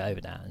learning to get over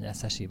that, and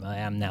that's actually, I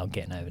am now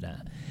getting over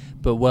that.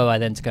 But were I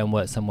then to go and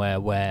work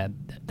somewhere where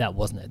that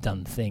wasn't a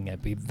done thing,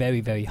 it'd be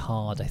very, very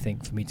hard, I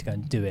think, for me to go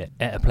and do it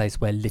at a place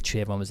where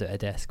literally everyone was at a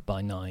desk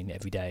by 9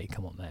 every day.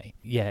 Come on, mate.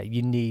 Yeah,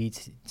 you need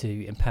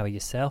to empower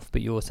yourself,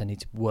 but you also need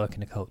to work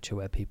in a culture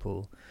where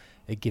people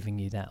are giving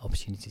you that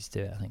opportunity to do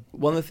it, I think.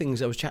 One of the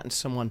things, I was chatting to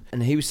someone,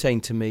 and he was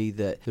saying to me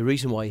that the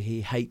reason why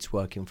he hates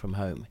working from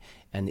home,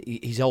 and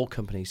his old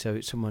company, so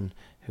it's someone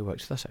who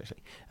works with us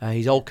actually,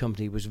 his old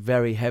company was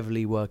very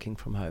heavily working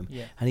from home.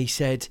 Yeah. And he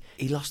said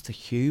he lost the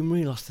humour,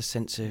 he lost the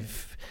sense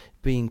of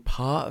being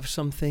part of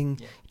something,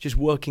 just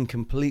working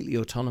completely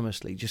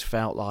autonomously just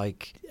felt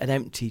like an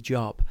empty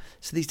job.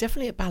 So there's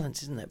definitely a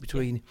balance, isn't there,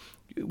 between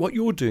what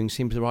you're doing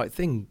seems the right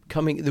thing.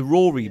 The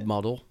Rory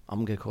model,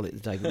 I'm going to call it the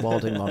David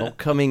Wilding model,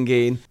 coming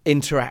in,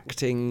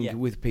 interacting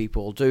with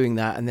people, doing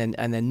that, and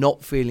then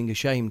not feeling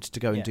ashamed to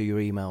go and do your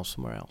emails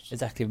somewhere else.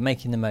 Exactly,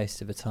 making the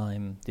most of the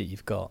time that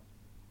you've got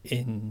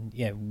in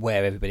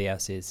where everybody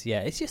else is.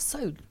 Yeah, it's just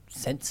so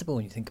sensible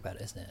when you think about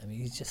it, isn't it? I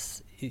mean,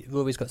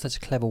 Rory's got such a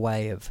clever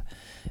way of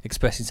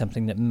expressing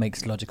something that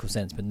makes logical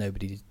sense, but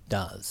nobody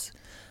does.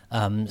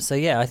 So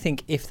I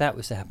think if that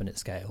was to happen at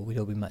scale, we'd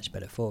all be much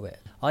better for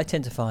it. I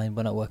tend to find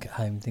when I work at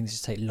home, things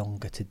just take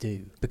longer to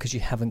do because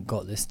you haven't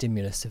got the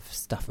stimulus of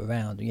stuff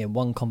around.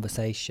 One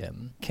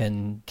conversation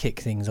can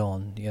kick things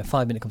on. A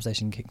 5-minute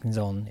conversation can kick things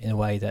on in a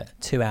way that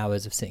 2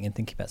 hours of sitting and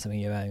thinking about something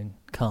your own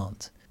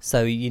can't.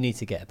 So you need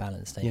to get a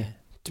balance, don't you?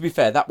 To be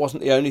fair, that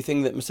wasn't the only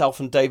thing that myself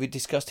and David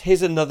discussed.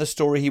 Here's another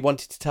story he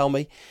wanted to tell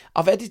me.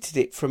 I've edited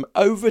it from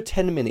over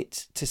 10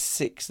 minutes to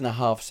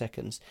 6.5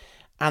 seconds.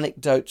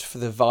 Anecdotes for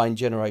the Vine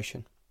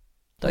generation.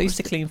 I used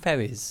to clean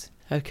ferries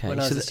when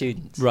I was a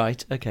student.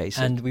 Right, okay.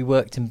 And we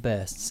worked in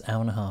bursts, hour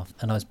and a half,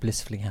 and I was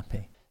blissfully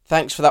happy.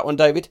 Thanks for that one,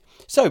 David.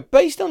 So,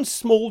 based on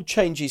small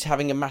changes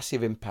having a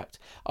massive impact,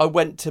 I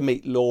went to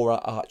meet Laura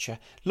Archer.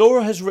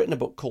 Laura has written a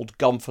book called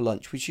Gone for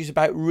Lunch, which is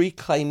about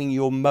reclaiming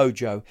your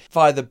mojo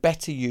via the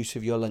better use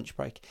of your lunch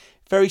break.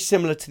 Very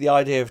similar to the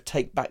idea of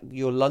take back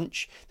your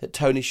lunch that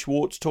Tony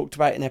Schwartz talked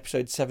about in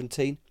episode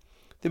 17.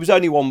 There was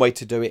only one way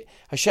to do it.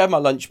 I shared my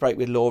lunch break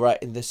with Laura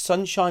in the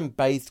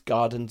sunshine-bathed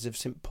gardens of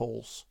St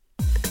Paul's.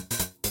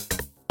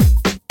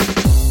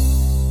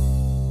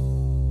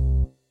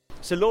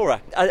 So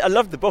Laura, I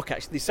love the book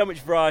actually. There's so much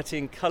variety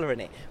and colour in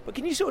it. But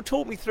can you sort of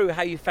talk me through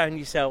how you found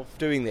yourself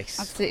doing this?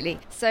 Absolutely.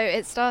 So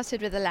it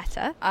started with a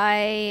letter.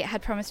 I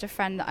had promised a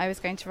friend that I was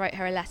going to write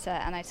her a letter,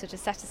 and I sort of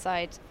set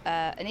aside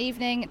an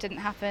evening. It didn't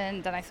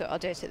happen. Then I thought I'll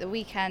do it at the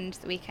weekend.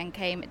 The weekend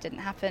came. It didn't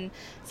happen.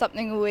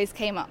 Something always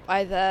came up.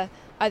 Either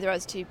I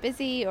was too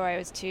busy or I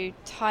was too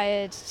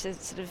tired to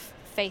sort of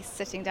face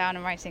sitting down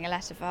and writing a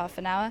letter for half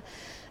an hour.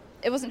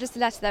 It wasn't just a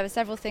letter, there were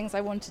several things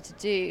I wanted to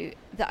do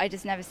that I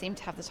just never seemed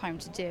to have the time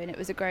to do, and it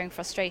was a growing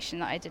frustration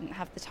that I didn't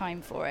have the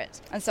time for it.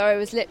 And so I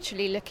was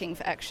literally looking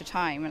for extra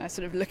time, and I was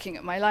sort of looking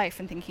at my life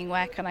and thinking,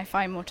 where can I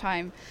find more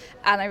time?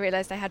 And I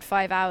realised I had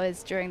 5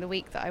 hours during the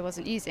week that I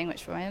wasn't using,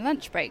 which were my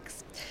lunch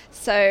breaks.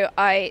 So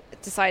I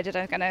decided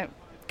I'm going to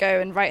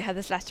go and write her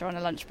this letter on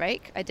a lunch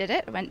break. I did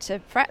it. I went to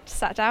Pret,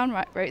 sat down,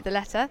 wrote the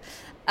letter,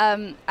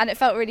 and it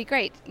felt really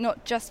great,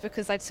 not just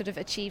because I'd sort of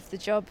achieved the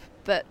job,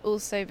 but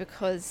also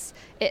because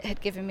it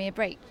had given me a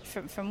break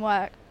from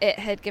work. It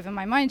had given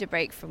my mind a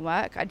break from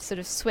work. I'd sort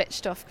of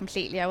switched off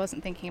completely. I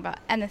wasn't thinking about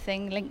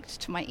anything linked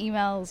to my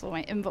emails or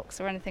my inbox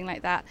or anything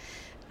like that.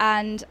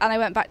 And I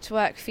went back to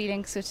work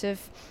feeling sort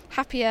of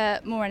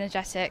happier, more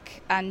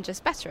energetic, and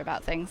just better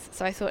about things.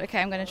 So I thought, okay,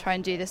 I'm going to try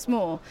and do this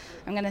more.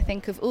 I'm going to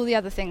think of all the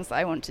other things that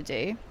I want to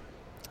do,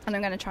 and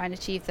I'm going to try and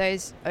achieve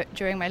those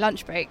during my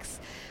lunch breaks.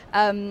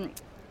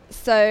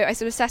 So I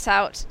sort of set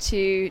out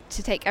to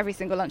take every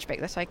single lunch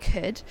break that I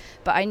could,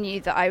 but I knew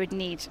that I would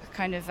need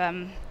kind of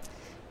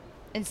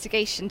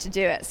instigation to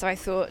do it, so I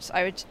thought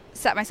I would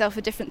set myself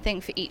a different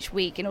thing for each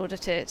week in order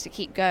to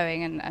keep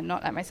going and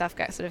not let myself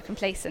get sort of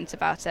complacent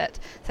about it.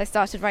 So I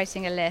started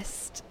writing a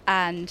list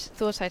and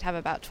thought I'd have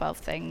about 12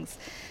 things.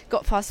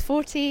 Got past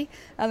 40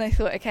 and I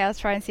thought, okay, I'll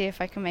try and see if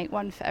I can make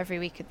one for every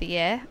week of the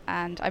year,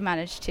 and I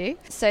managed to.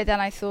 So then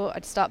I thought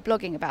I'd start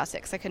blogging about it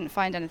because I couldn't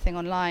find anything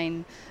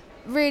online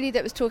really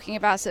that was talking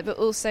about it, but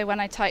also when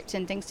I typed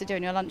in things to do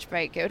on your lunch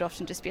break, it would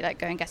often just be like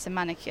go and get a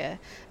manicure,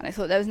 and I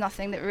thought there was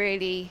nothing that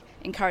really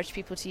encouraged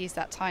people to use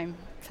that time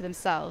for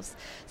themselves.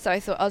 So I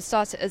thought I'll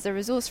start it as a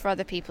resource for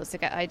other people to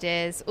get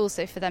ideas,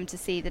 also for them to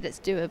see that it's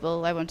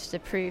doable. I wanted to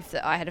prove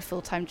that I had a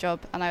full-time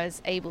job and I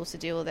was able to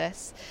do all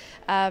this,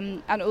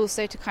 and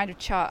also to kind of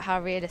chart how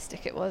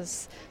realistic it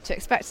was to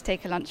expect to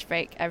take a lunch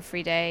break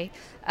every day,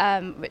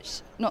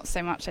 which not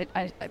so much.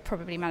 I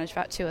probably manage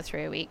about 2 or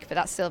 3 a week, but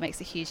that still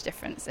makes a huge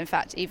difference. In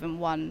fact, even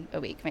 1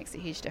 a week makes a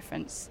huge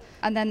difference.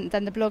 And then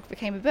the blog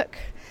became a book,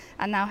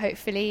 and now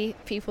hopefully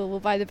people will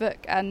buy the book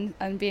and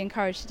be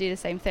encouraged to do the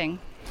same thing.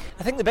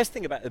 I think the best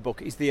thing about the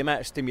book is the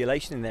amount of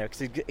stimulation in there,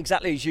 because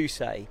exactly as you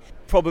say,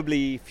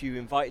 probably if you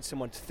invited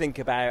someone to think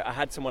about, I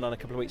had someone on a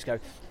couple of weeks ago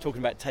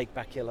talking about take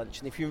back your lunch,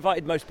 and if you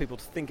invited most people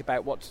to think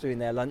about what to do in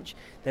their lunch,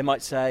 they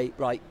might say,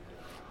 right,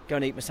 go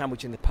and eat my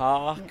sandwich in the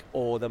park,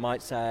 or they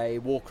might say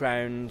walk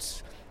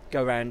around,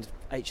 go around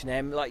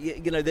H&M, like,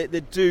 you know, they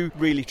do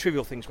really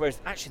trivial things, whereas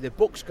actually the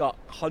book's got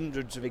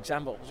hundreds of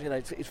examples, you know,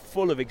 it's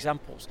full of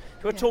examples. Do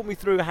you want to talk me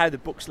through how the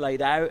book's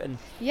laid out and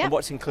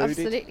what's included?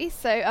 Absolutely.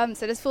 So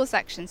there's 4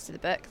 sections to the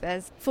book.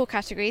 There's 4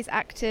 categories: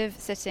 active,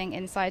 sitting,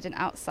 inside and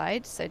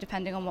outside, so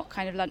depending on what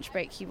kind of lunch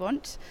break you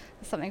want,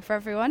 there's something for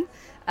everyone.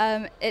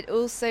 It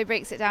also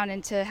breaks it down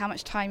into how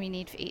much time you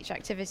need for each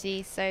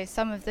activity. So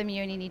some of them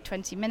you only need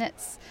 20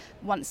 minutes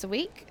once a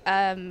week.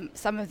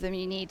 Some of them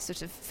you need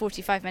sort of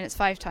 45 minutes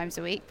 5 times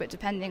a week, but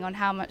depending on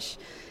how much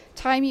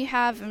time you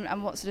have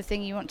and what sort of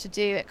thing you want to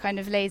do, it kind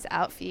of lays it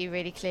out for you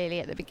really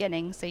clearly at the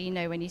beginning, so you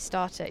know when you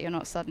start it you're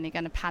not suddenly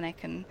going to panic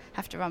and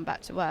have to run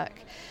back to work.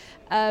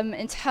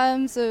 In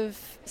terms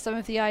of some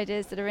of the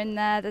ideas that are in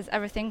there, there's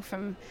everything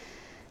from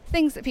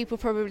things that people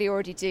probably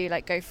already do,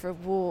 like go for a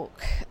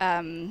walk,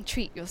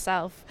 treat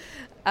yourself,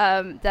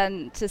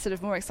 then to sort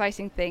of more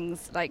exciting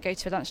things like go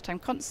to a lunchtime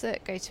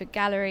concert, go to a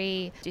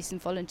gallery, do some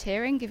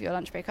volunteering, give your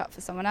lunch break up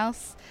for someone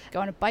else, go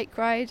on a bike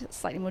ride, a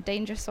slightly more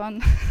dangerous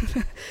one.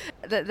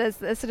 there's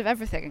sort of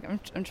everything.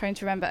 I'm trying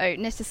to remember.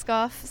 Knit a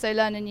scarf, so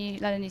learn a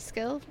new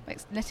skill, like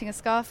knitting a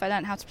scarf. I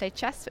learned how to play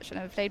chess, which I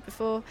never played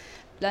before.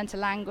 Learned a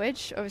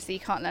language. Obviously you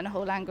can't learn a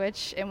whole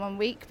language in 1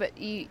 week, but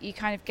you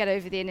kind of get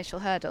over the initial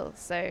hurdle.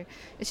 So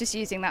it's just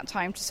using that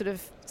time to sort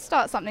of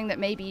start something that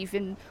maybe you've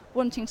been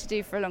wanting to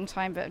do for a long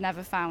time but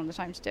never found the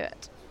time to do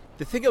it.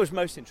 The thing I was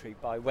most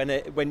intrigued by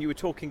when you were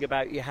talking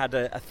about you had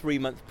a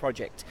 3-month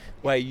project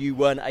where you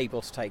weren't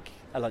able to take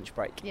a lunch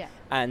break. Yeah.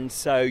 And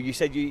so you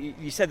said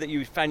that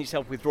you found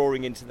yourself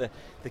withdrawing into the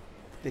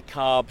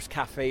carbs,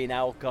 caffeine,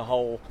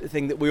 alcohol, the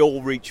thing that we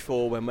all reach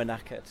for when we're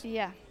knackered.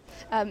 Yeah.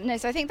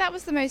 So I think that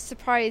was the most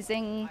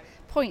surprising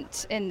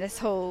point in this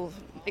whole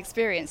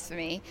experience for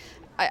me.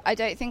 I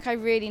don't think I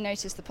really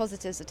noticed the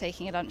positives of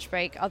taking a lunch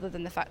break other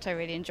than the fact I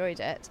really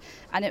enjoyed it.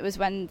 And it was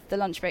when the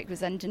lunch break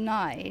was then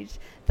denied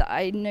that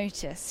I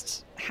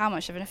noticed how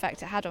much of an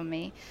effect it had on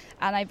me.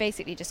 And I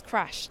basically just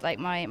crashed. Like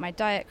my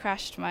diet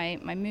crashed, my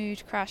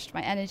mood crashed,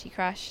 my energy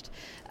crashed,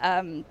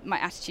 my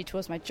attitude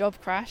towards my job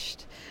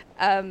crashed.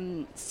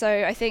 So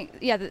I think,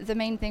 the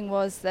main thing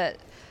was that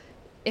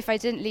if I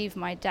didn't leave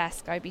my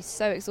desk, I'd be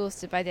so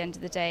exhausted by the end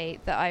of the day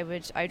that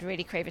I'd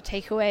really crave a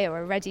takeaway or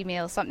a ready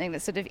meal, something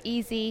that's sort of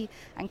easy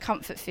and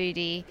comfort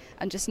foody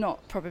and just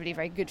not probably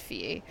very good for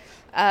you.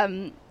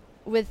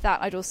 With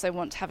that, I'd also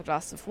want to have a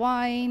glass of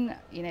wine,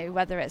 you know,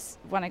 whether it's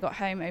when I got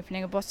home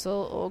opening a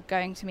bottle or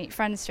going to meet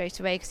friends straight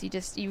away,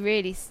 because you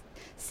really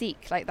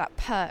seek like that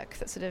perk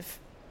that sort of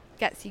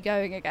gets you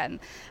going again.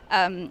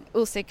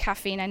 Also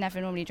caffeine, I never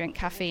normally drink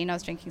caffeine. I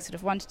was drinking sort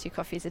of 1 to 2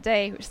 coffees a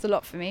day, which is a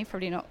lot for me,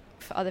 probably not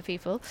for other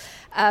people.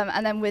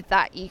 And then with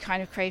that you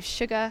kind of crave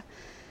sugar,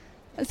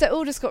 and so it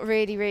all just got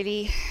really,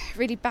 really,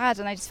 really bad,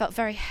 and I just felt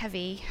very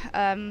heavy.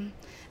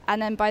 And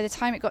then by the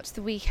time it got to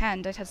the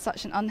weekend, I'd had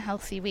such an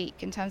unhealthy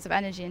week in terms of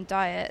energy and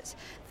diet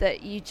that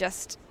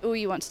all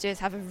you want to do is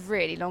have a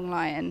really long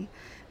lie-in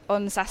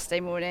on Saturday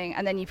morning,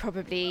 and then you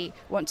probably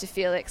want to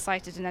feel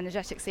excited and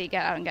energetic, so you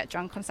get out and get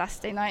drunk on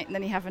Saturday night, and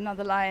then you have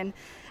another lie-in,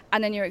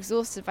 and then you're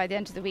exhausted by the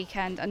end of the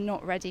weekend and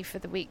not ready for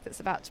the week that's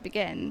about to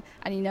begin,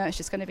 and you know it's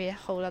just going to be a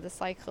whole other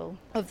cycle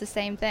of the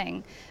same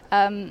thing.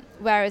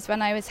 Whereas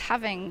when I was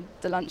having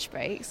the lunch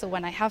breaks, or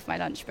when I have my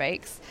lunch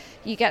breaks,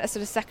 you get a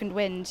sort of second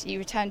wind. You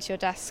return to your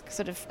desk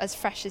sort of as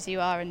fresh as you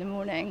are in the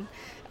morning,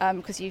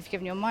 because you've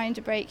given your mind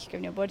a break, you've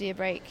given your body a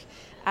break.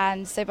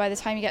 And so by the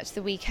time you get to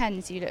the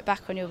weekends, you look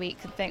back on your week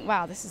and think,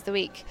 wow, this is the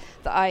week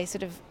that I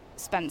sort of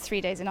spent 3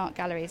 days in art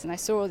galleries and I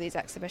saw all these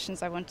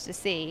exhibitions I wanted to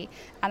see.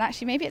 And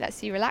actually maybe it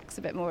lets you relax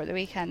a bit more at the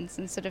weekends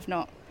and sort of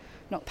not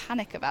not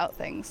panic about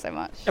things so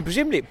much. And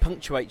presumably it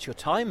punctuates your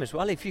time as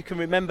well. If you can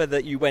remember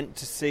that you went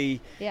to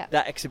see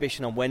that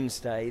exhibition on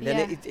Wednesday,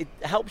 then it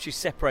helps you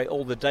separate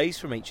all the days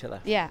from each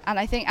other. Yeah, and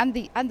I think and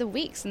the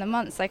weeks and the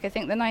months. Like, I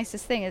think the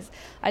nicest thing is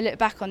I look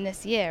back on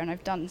this year and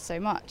I've done so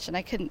much, and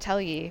I couldn't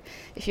tell you,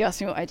 if you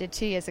asked me what I did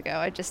 2 years ago,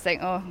 I'd just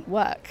think, oh,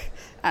 work,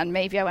 and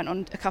maybe I went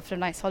on a couple of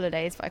nice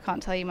holidays, but I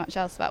can't tell you much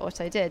else about what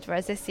I did.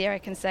 Whereas this year I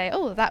can say,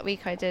 oh, that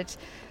week I did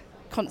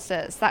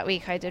concerts, that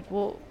week I did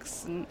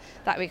walks, and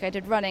that week I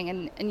did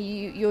running, and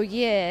your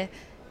year,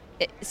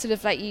 it's sort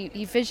of like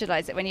you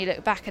visualise it when you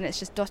look back, and it's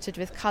just dotted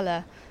with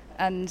colour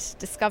and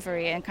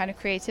discovery and kind of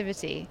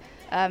creativity.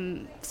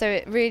 So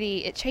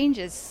it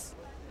changes.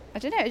 I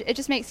don't know, it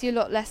just makes you a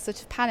lot less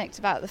sort of panicked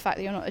about the fact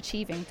that you're not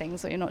achieving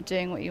things or you're not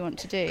doing what you want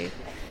to do.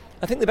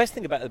 I think the best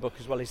thing about the book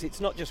as well is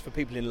it's not just for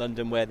people in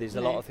London where there's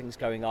a lot of things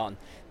going on.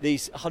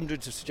 These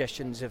hundreds of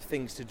suggestions of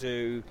things to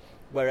do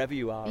wherever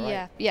you are,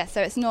 right? Yeah.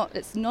 So it's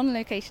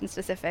non-location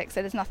specific.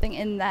 So there's nothing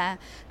in there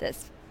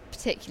that's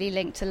particularly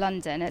linked to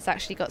London. It's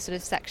actually got sort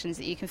of sections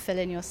that you can fill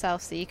in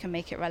yourself, so you can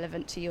make it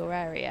relevant to your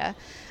area.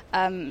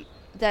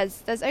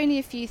 There's only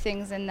a few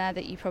things in there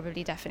that you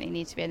probably definitely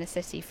need to be in a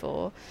city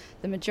for.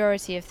 The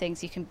majority of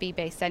things you can be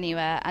based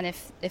anywhere, and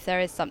if there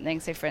is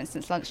something, so for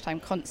instance lunchtime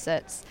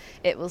concerts,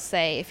 it will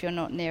say if you're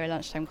not near a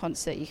lunchtime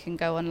concert, you can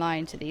go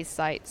online to these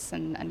sites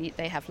and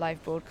they have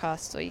live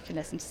broadcasts, or you can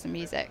listen to some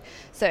music.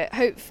 So it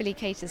hopefully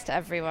caters to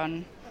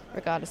everyone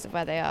regardless of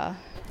where they are.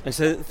 And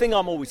so the thing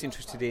I'm always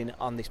interested in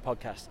on this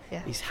podcast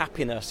is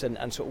happiness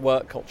and sort of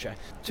work culture.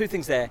 Two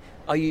things there.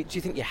 Do you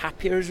think you're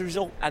happier as a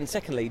result? And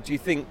secondly, do you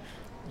think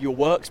your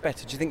work's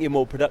better? Do you think you're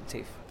more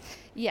productive?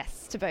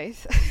 Yes, to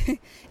both.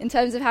 In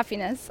terms of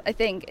happiness, I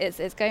think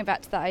it's going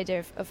back to that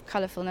idea of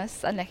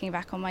colourfulness and looking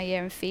back on my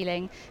year and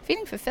feeling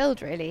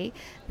fulfilled, really.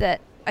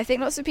 That I think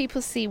lots of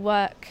people see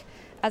work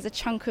as a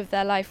chunk of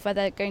their life where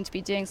they're going to be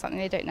doing something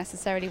they don't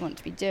necessarily want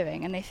to be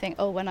doing, and they think,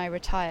 oh, when I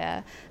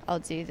retire I'll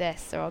do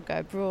this, or I'll go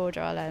abroad,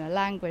 or I'll learn a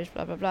language,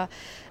 blah blah blah.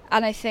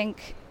 And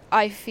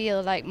I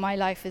feel like my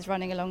life is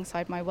running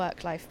alongside my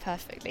work life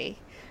perfectly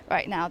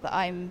right now,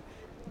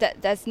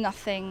 that there's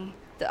nothing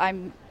that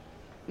I'm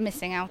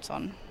missing out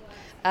on,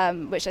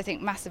 which I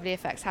think massively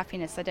affects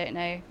happiness. I don't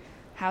know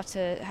how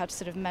to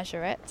sort of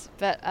measure it,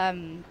 but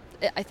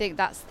I think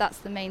that's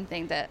the main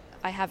thing, that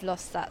I have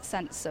lost that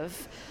sense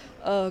of,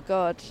 oh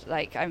God,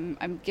 like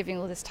I'm giving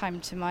all this time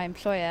to my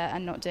employer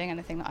and not doing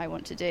anything that I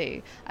want to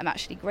do. I'm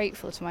actually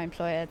grateful to my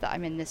employer that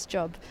I'm in this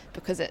job,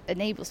 because it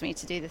enables me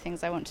to do the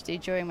things I want to do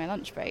during my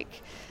lunch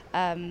break.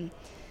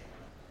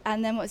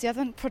 And then what's the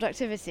other one?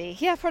 Productivity.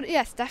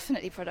 Yes,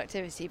 definitely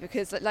productivity,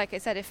 because like I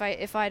said, if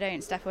I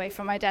don't step away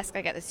from my desk,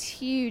 I get this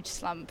huge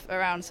slump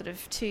around sort of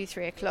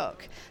 2-3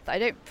 o'clock that I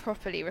don't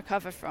properly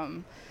recover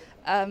from.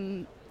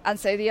 And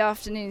so the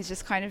afternoons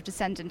just kind of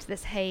descend into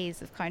this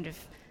haze of kind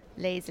of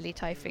lazily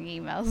typing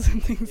emails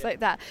and things like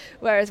that.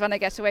 Whereas when I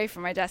get away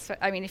from my desk,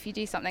 I mean, if you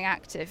do something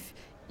active,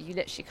 you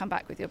literally come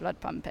back with your blood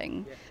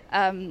pumping.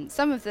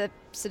 Some of the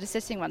sort of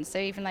sitting ones, so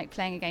even like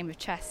playing a game of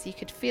chess, you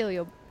could feel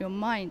your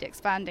mind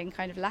expanding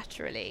kind of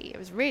laterally. It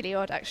was really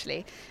odd,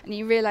 actually. And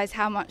you realise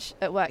how much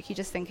at work you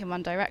just think in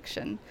one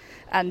direction,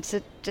 and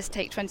to just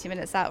take 20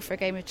 minutes out for a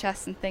game of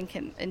chess and think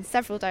in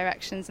several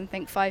directions and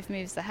think 5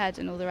 moves ahead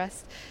and all the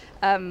rest,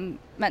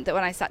 meant that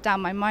when I sat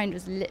down, my mind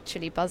was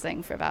literally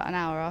buzzing for about an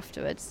hour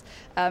afterwards.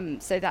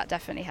 So that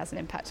definitely has an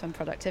impact on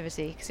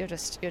productivity, because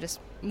you're just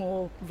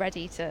more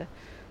ready to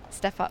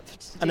step up.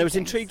 And I was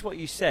intrigued what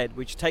you said,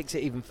 which takes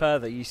it even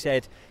further. You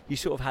said you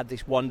sort of had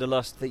this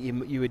wanderlust that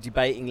you were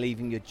debating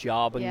leaving your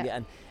job,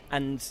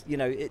 and you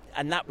know,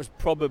 and that was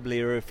probably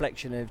a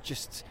reflection of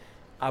just,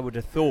 I would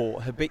have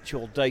thought,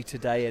 habitual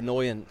day-to-day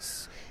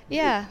annoyance.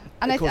 Yeah,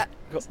 and go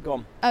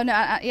on. Oh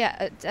no,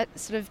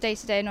 sort of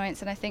day-to-day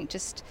annoyance, and I think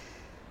just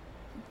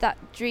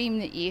that dream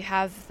that you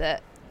have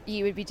that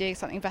you would be doing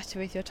something better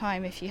with your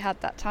time if you had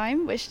that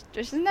time, which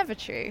is never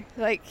true.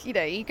 Like, you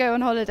know, you go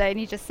on holiday and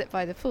you just sit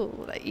by the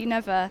pool. Like, you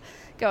never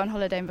go on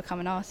holiday and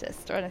become an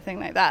artist or anything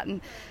like that.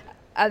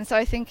 And so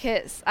I think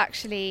it's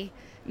actually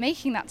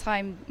making that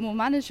time more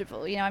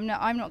manageable. You know,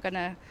 I'm not going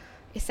to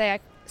say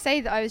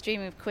that I was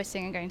dreaming of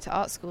quitting and going to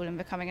art school and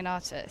becoming an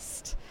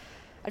artist.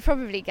 I'd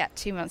probably get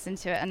 2 months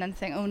into it and then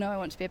think, oh no, I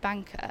want to be a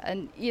banker.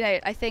 And, you know,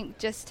 I think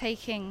just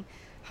taking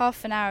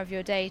half an hour of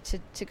your day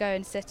to go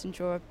and sit and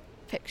draw a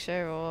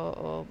picture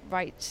or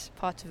write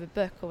part of a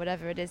book or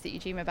whatever it is that you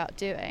dream about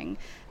doing,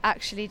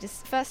 actually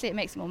just, firstly, it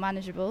makes it more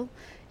manageable.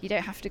 You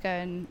don't have to go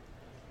and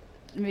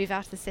move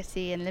out of the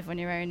city and live on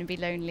your own and be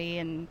lonely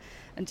and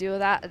do all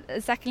that.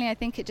 Secondly, I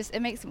think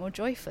it makes it more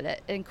joyful.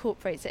 It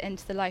incorporates it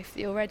into the life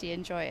that you're already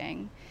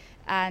enjoying,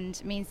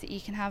 and means that you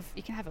can have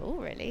it all,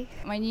 really.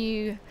 My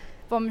new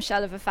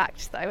bombshell of a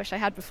fact that I wish I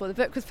had before the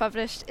book was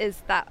published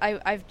is that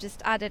I've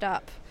just added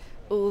up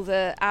all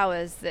the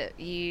hours that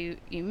you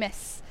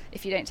miss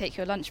if you don't take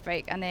your lunch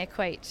break, and they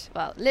equate,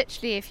 well,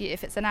 literally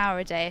if it's an hour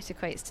a day, it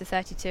equates to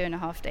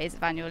 32.5 days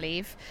of annual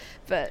leave.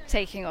 But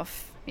taking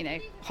off, you know,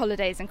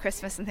 holidays and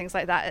Christmas and things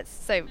like that, it's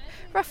so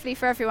roughly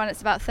for everyone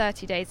it's about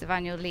 30 days of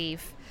annual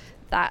leave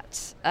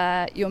that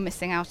you're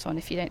missing out on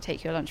if you don't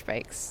take your lunch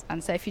breaks.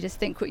 And so if you just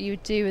think what you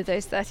would do with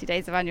those 30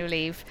 days of annual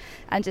leave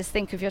and just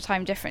think of your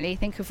time differently,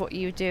 think of what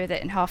you would do with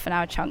it in half an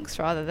hour chunks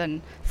rather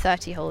than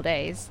 30 whole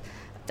days,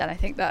 then I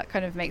think that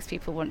kind of makes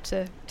people want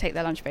to take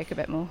their lunch break a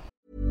bit more.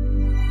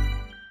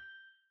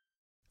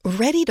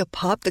 Ready to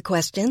pop the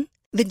question?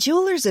 The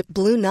jewelers at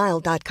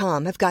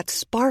BlueNile.com have got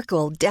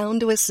sparkle down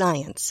to a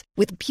science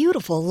with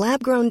beautiful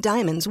lab-grown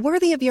diamonds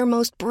worthy of your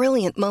most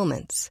brilliant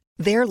moments.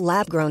 Their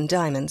lab-grown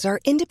diamonds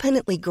are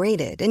independently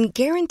graded and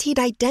guaranteed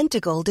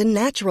identical to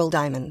natural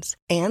diamonds,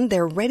 and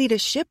they're ready to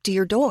ship to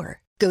your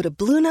door. Go to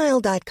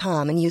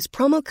BlueNile.com and use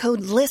promo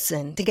code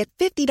LISTEN to get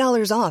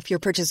 $50 off your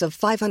purchase of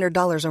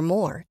 $500 or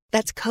more.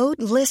 That's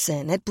code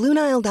LISTEN at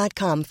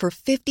BlueNile.com for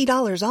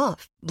 $50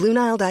 off.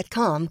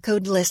 BlueNile.com,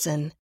 code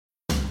LISTEN.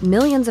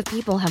 Millions of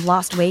people have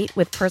lost weight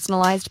with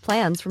personalized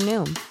plans from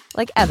Noom.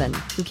 Like Evan,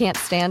 who can't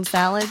stand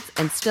salads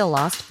and still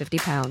lost 50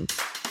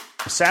 pounds.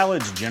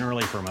 Salads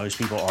generally for most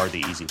people are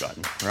the easy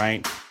button,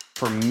 right?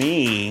 For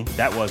me,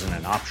 that wasn't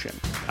an option.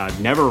 I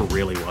never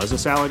really was a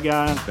salad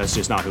guy. That's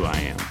just not who I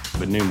am.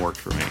 But Noom worked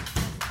for me.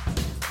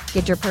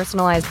 Get your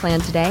personalized plan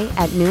today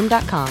at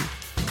Noom.com.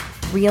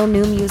 Real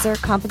Noom user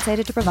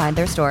compensated to provide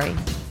their story.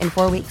 In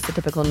 4 weeks, the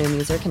typical Noom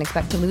user can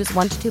expect to lose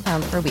 1 to 2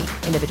 pounds per week.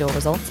 Individual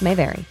results may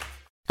vary.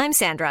 I'm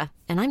Sandra,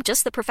 and I'm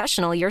just the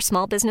professional your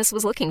small business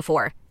was looking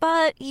for.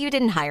 But you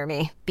didn't hire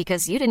me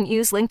because you didn't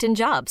use LinkedIn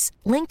Jobs.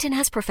 LinkedIn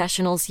has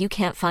professionals you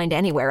can't find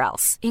anywhere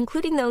else,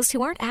 including those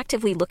who aren't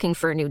actively looking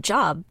for a new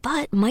job,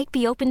 but might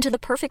be open to the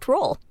perfect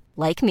role,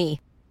 like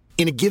me.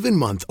 In a given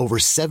month, over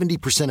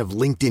 70% of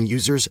LinkedIn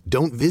users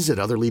don't visit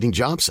other leading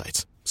job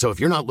sites. So if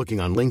you're not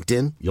looking on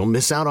LinkedIn, you'll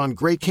miss out on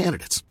great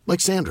candidates like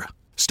Sandra.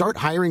 Start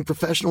hiring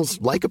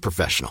professionals like a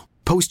professional.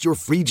 Post your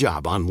free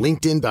job on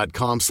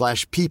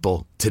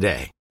linkedin.com/people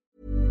today.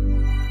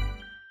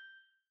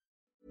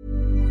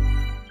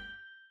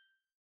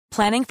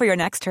 Planning for your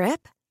next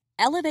trip?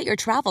 Elevate your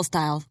travel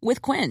style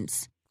with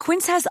Quince.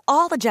 Quince has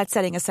all the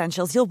jet-setting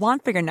essentials you'll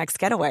want for your next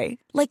getaway,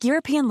 like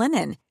European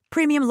linen,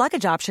 premium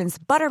luggage options,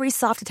 buttery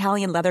soft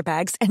Italian leather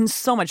bags, and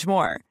so much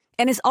more.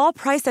 And is all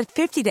priced at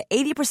 50 to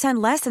 80%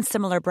 less than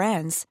similar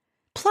brands.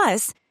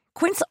 Plus,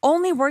 Quince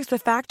only works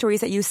with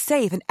factories that use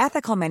safe and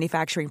ethical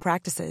manufacturing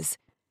practices.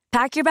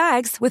 Pack your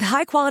bags with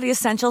high-quality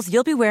essentials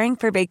you'll be wearing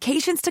for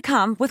vacations to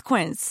come with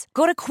Quince.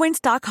 Go to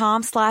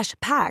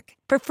quince.com/pack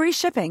for free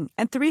shipping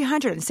and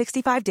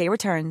 365-day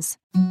returns.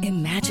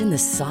 Imagine the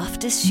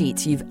softest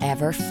sheets you've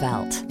ever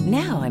felt.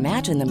 Now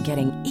imagine them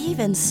getting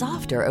even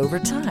softer over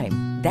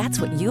time.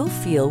 That's what you'll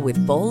feel with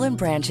Boll &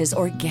 Branch's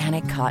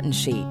organic cotton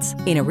sheets.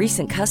 In a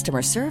recent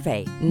customer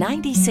survey,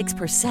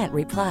 96%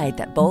 replied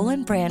that Boll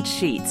 & Branch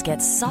sheets get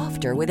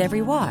softer with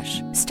every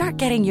wash. Start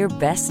getting your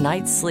best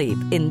night's sleep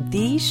in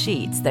these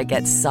sheets that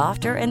get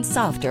softer and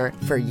softer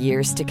for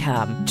years to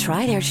come.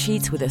 Try their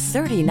sheets with a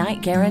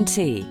 30-night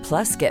guarantee.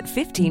 Plus, get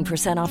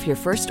 15% off your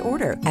first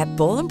order at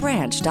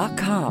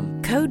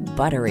bollandbranch.com. Code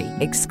BUTTERY.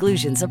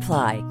 Exclusions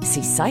apply.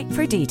 See site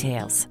for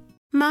details.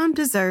 Mom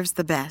deserves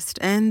the best,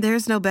 and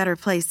there's no better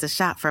place to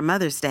shop for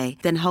Mother's Day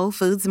than Whole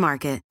Foods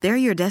Market. They're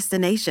your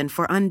destination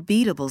for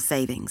unbeatable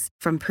savings,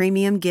 from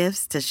premium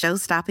gifts to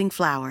show-stopping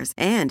flowers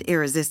and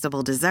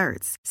irresistible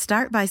desserts.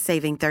 Start by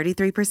saving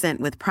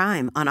 33% with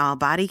Prime on all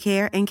body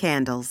care and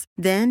candles.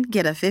 Then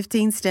get a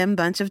 15-stem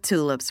bunch of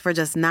tulips for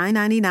just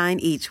 $9.99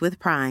 each with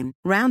Prime.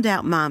 Round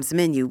out Mom's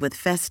menu with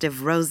festive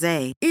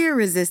rosé,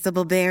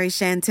 irresistible berry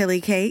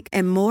chantilly cake,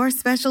 and more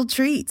special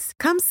treats.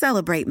 Come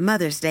celebrate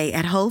Mother's Day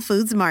at Whole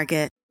Foods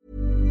Market.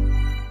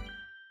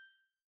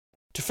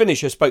 To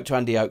finish, I spoke to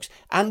Andy Oakes.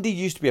 Andy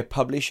used to be a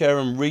publisher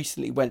and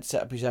recently went to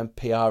set up his own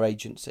PR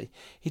agency.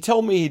 He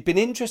told me he'd been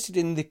interested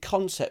in the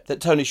concept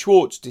that Tony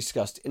Schwartz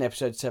discussed in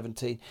episode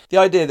 17, the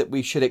idea that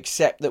we should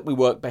accept that we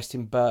work best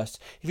in bursts.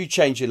 If you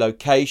change your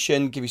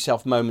location, give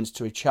yourself moments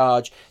to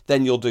recharge,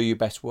 then you'll do your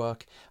best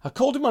work. I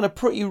called him on a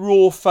pretty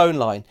raw phone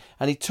line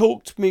and he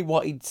talked to me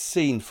what he'd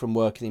seen from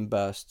working in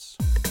bursts.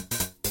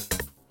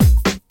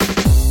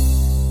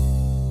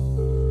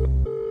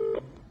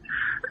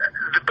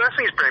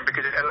 Bursting is brilliant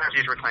because it allows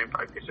you to reclaim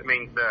focus. It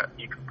means that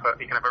you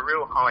can have a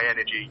real high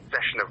energy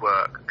session of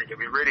work. You can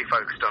be really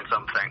focused on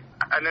something.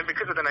 And then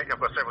because of the nature, I've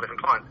got several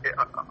different clients,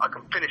 I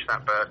can finish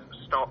that burst,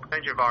 stop,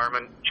 change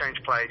environment, change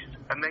place,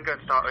 and then go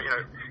and start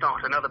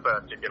another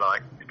burst if you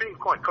like. It's being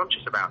quite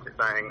conscious about it,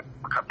 saying,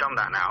 okay, I've done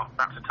that now,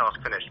 that's a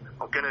task finished.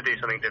 I'm going to do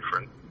something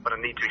different, but I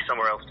need to be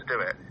somewhere else to do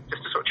it,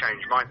 just to sort of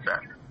change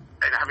mindset.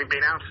 And having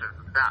been out of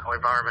that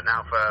environment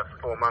now for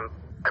 4 months,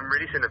 I'm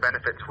really seeing the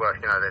benefits of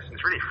working like this.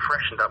 It's really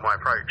freshened up my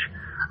approach.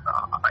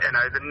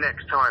 The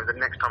next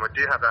time I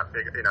do have that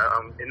big,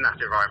 in that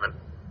environment,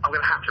 I'm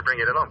going to have to bring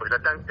it along because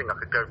I don't think I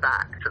could go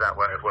back to that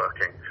way of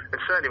working. And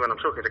certainly when I'm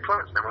talking to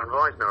clients now, I'm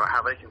advising them about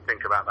how they can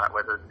think about that,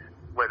 whether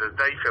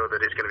they feel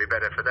that it's going to be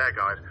better for their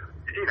guys.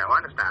 I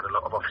understand a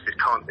lot of offices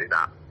can't do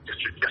that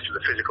just for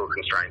the physical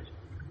constraints.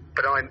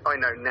 But I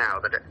know now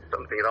that it's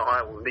something that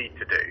I will need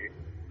to do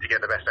to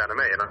get the best out of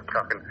me, and I'm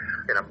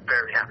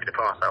very happy to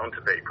pass that on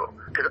to people.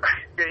 Because,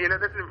 there's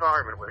an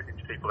environment where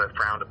people are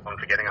frowned upon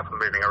for getting up and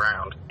moving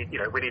around.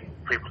 We need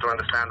people to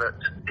understand that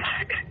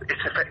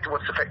it's effective.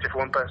 What's effective for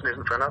one person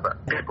isn't for another.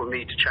 People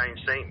need to change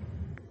scenes.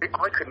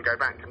 I couldn't go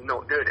back to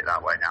not doing it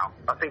that way now.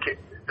 I think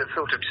the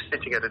sort of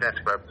sitting at a desk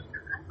for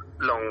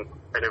long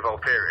and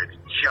involved periods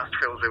just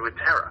fills me with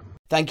terror.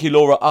 Thank you,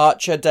 Laura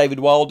Archer, David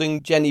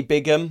Wilding, Jenny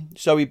Bigham,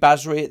 Zoe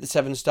Basri at the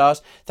 7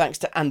 Stars. Thanks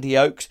to Andy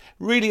Oakes.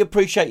 Really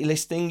appreciate you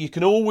listening. You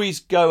can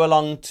always go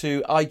along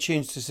to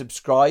iTunes to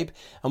subscribe.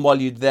 And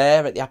while you're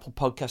there at the Apple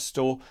Podcast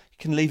Store, you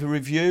can leave a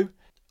review.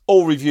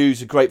 All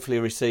reviews are gratefully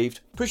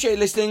received. Appreciate you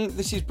listening.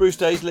 This is Bruce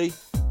Daisley.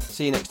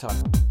 See you next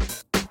time.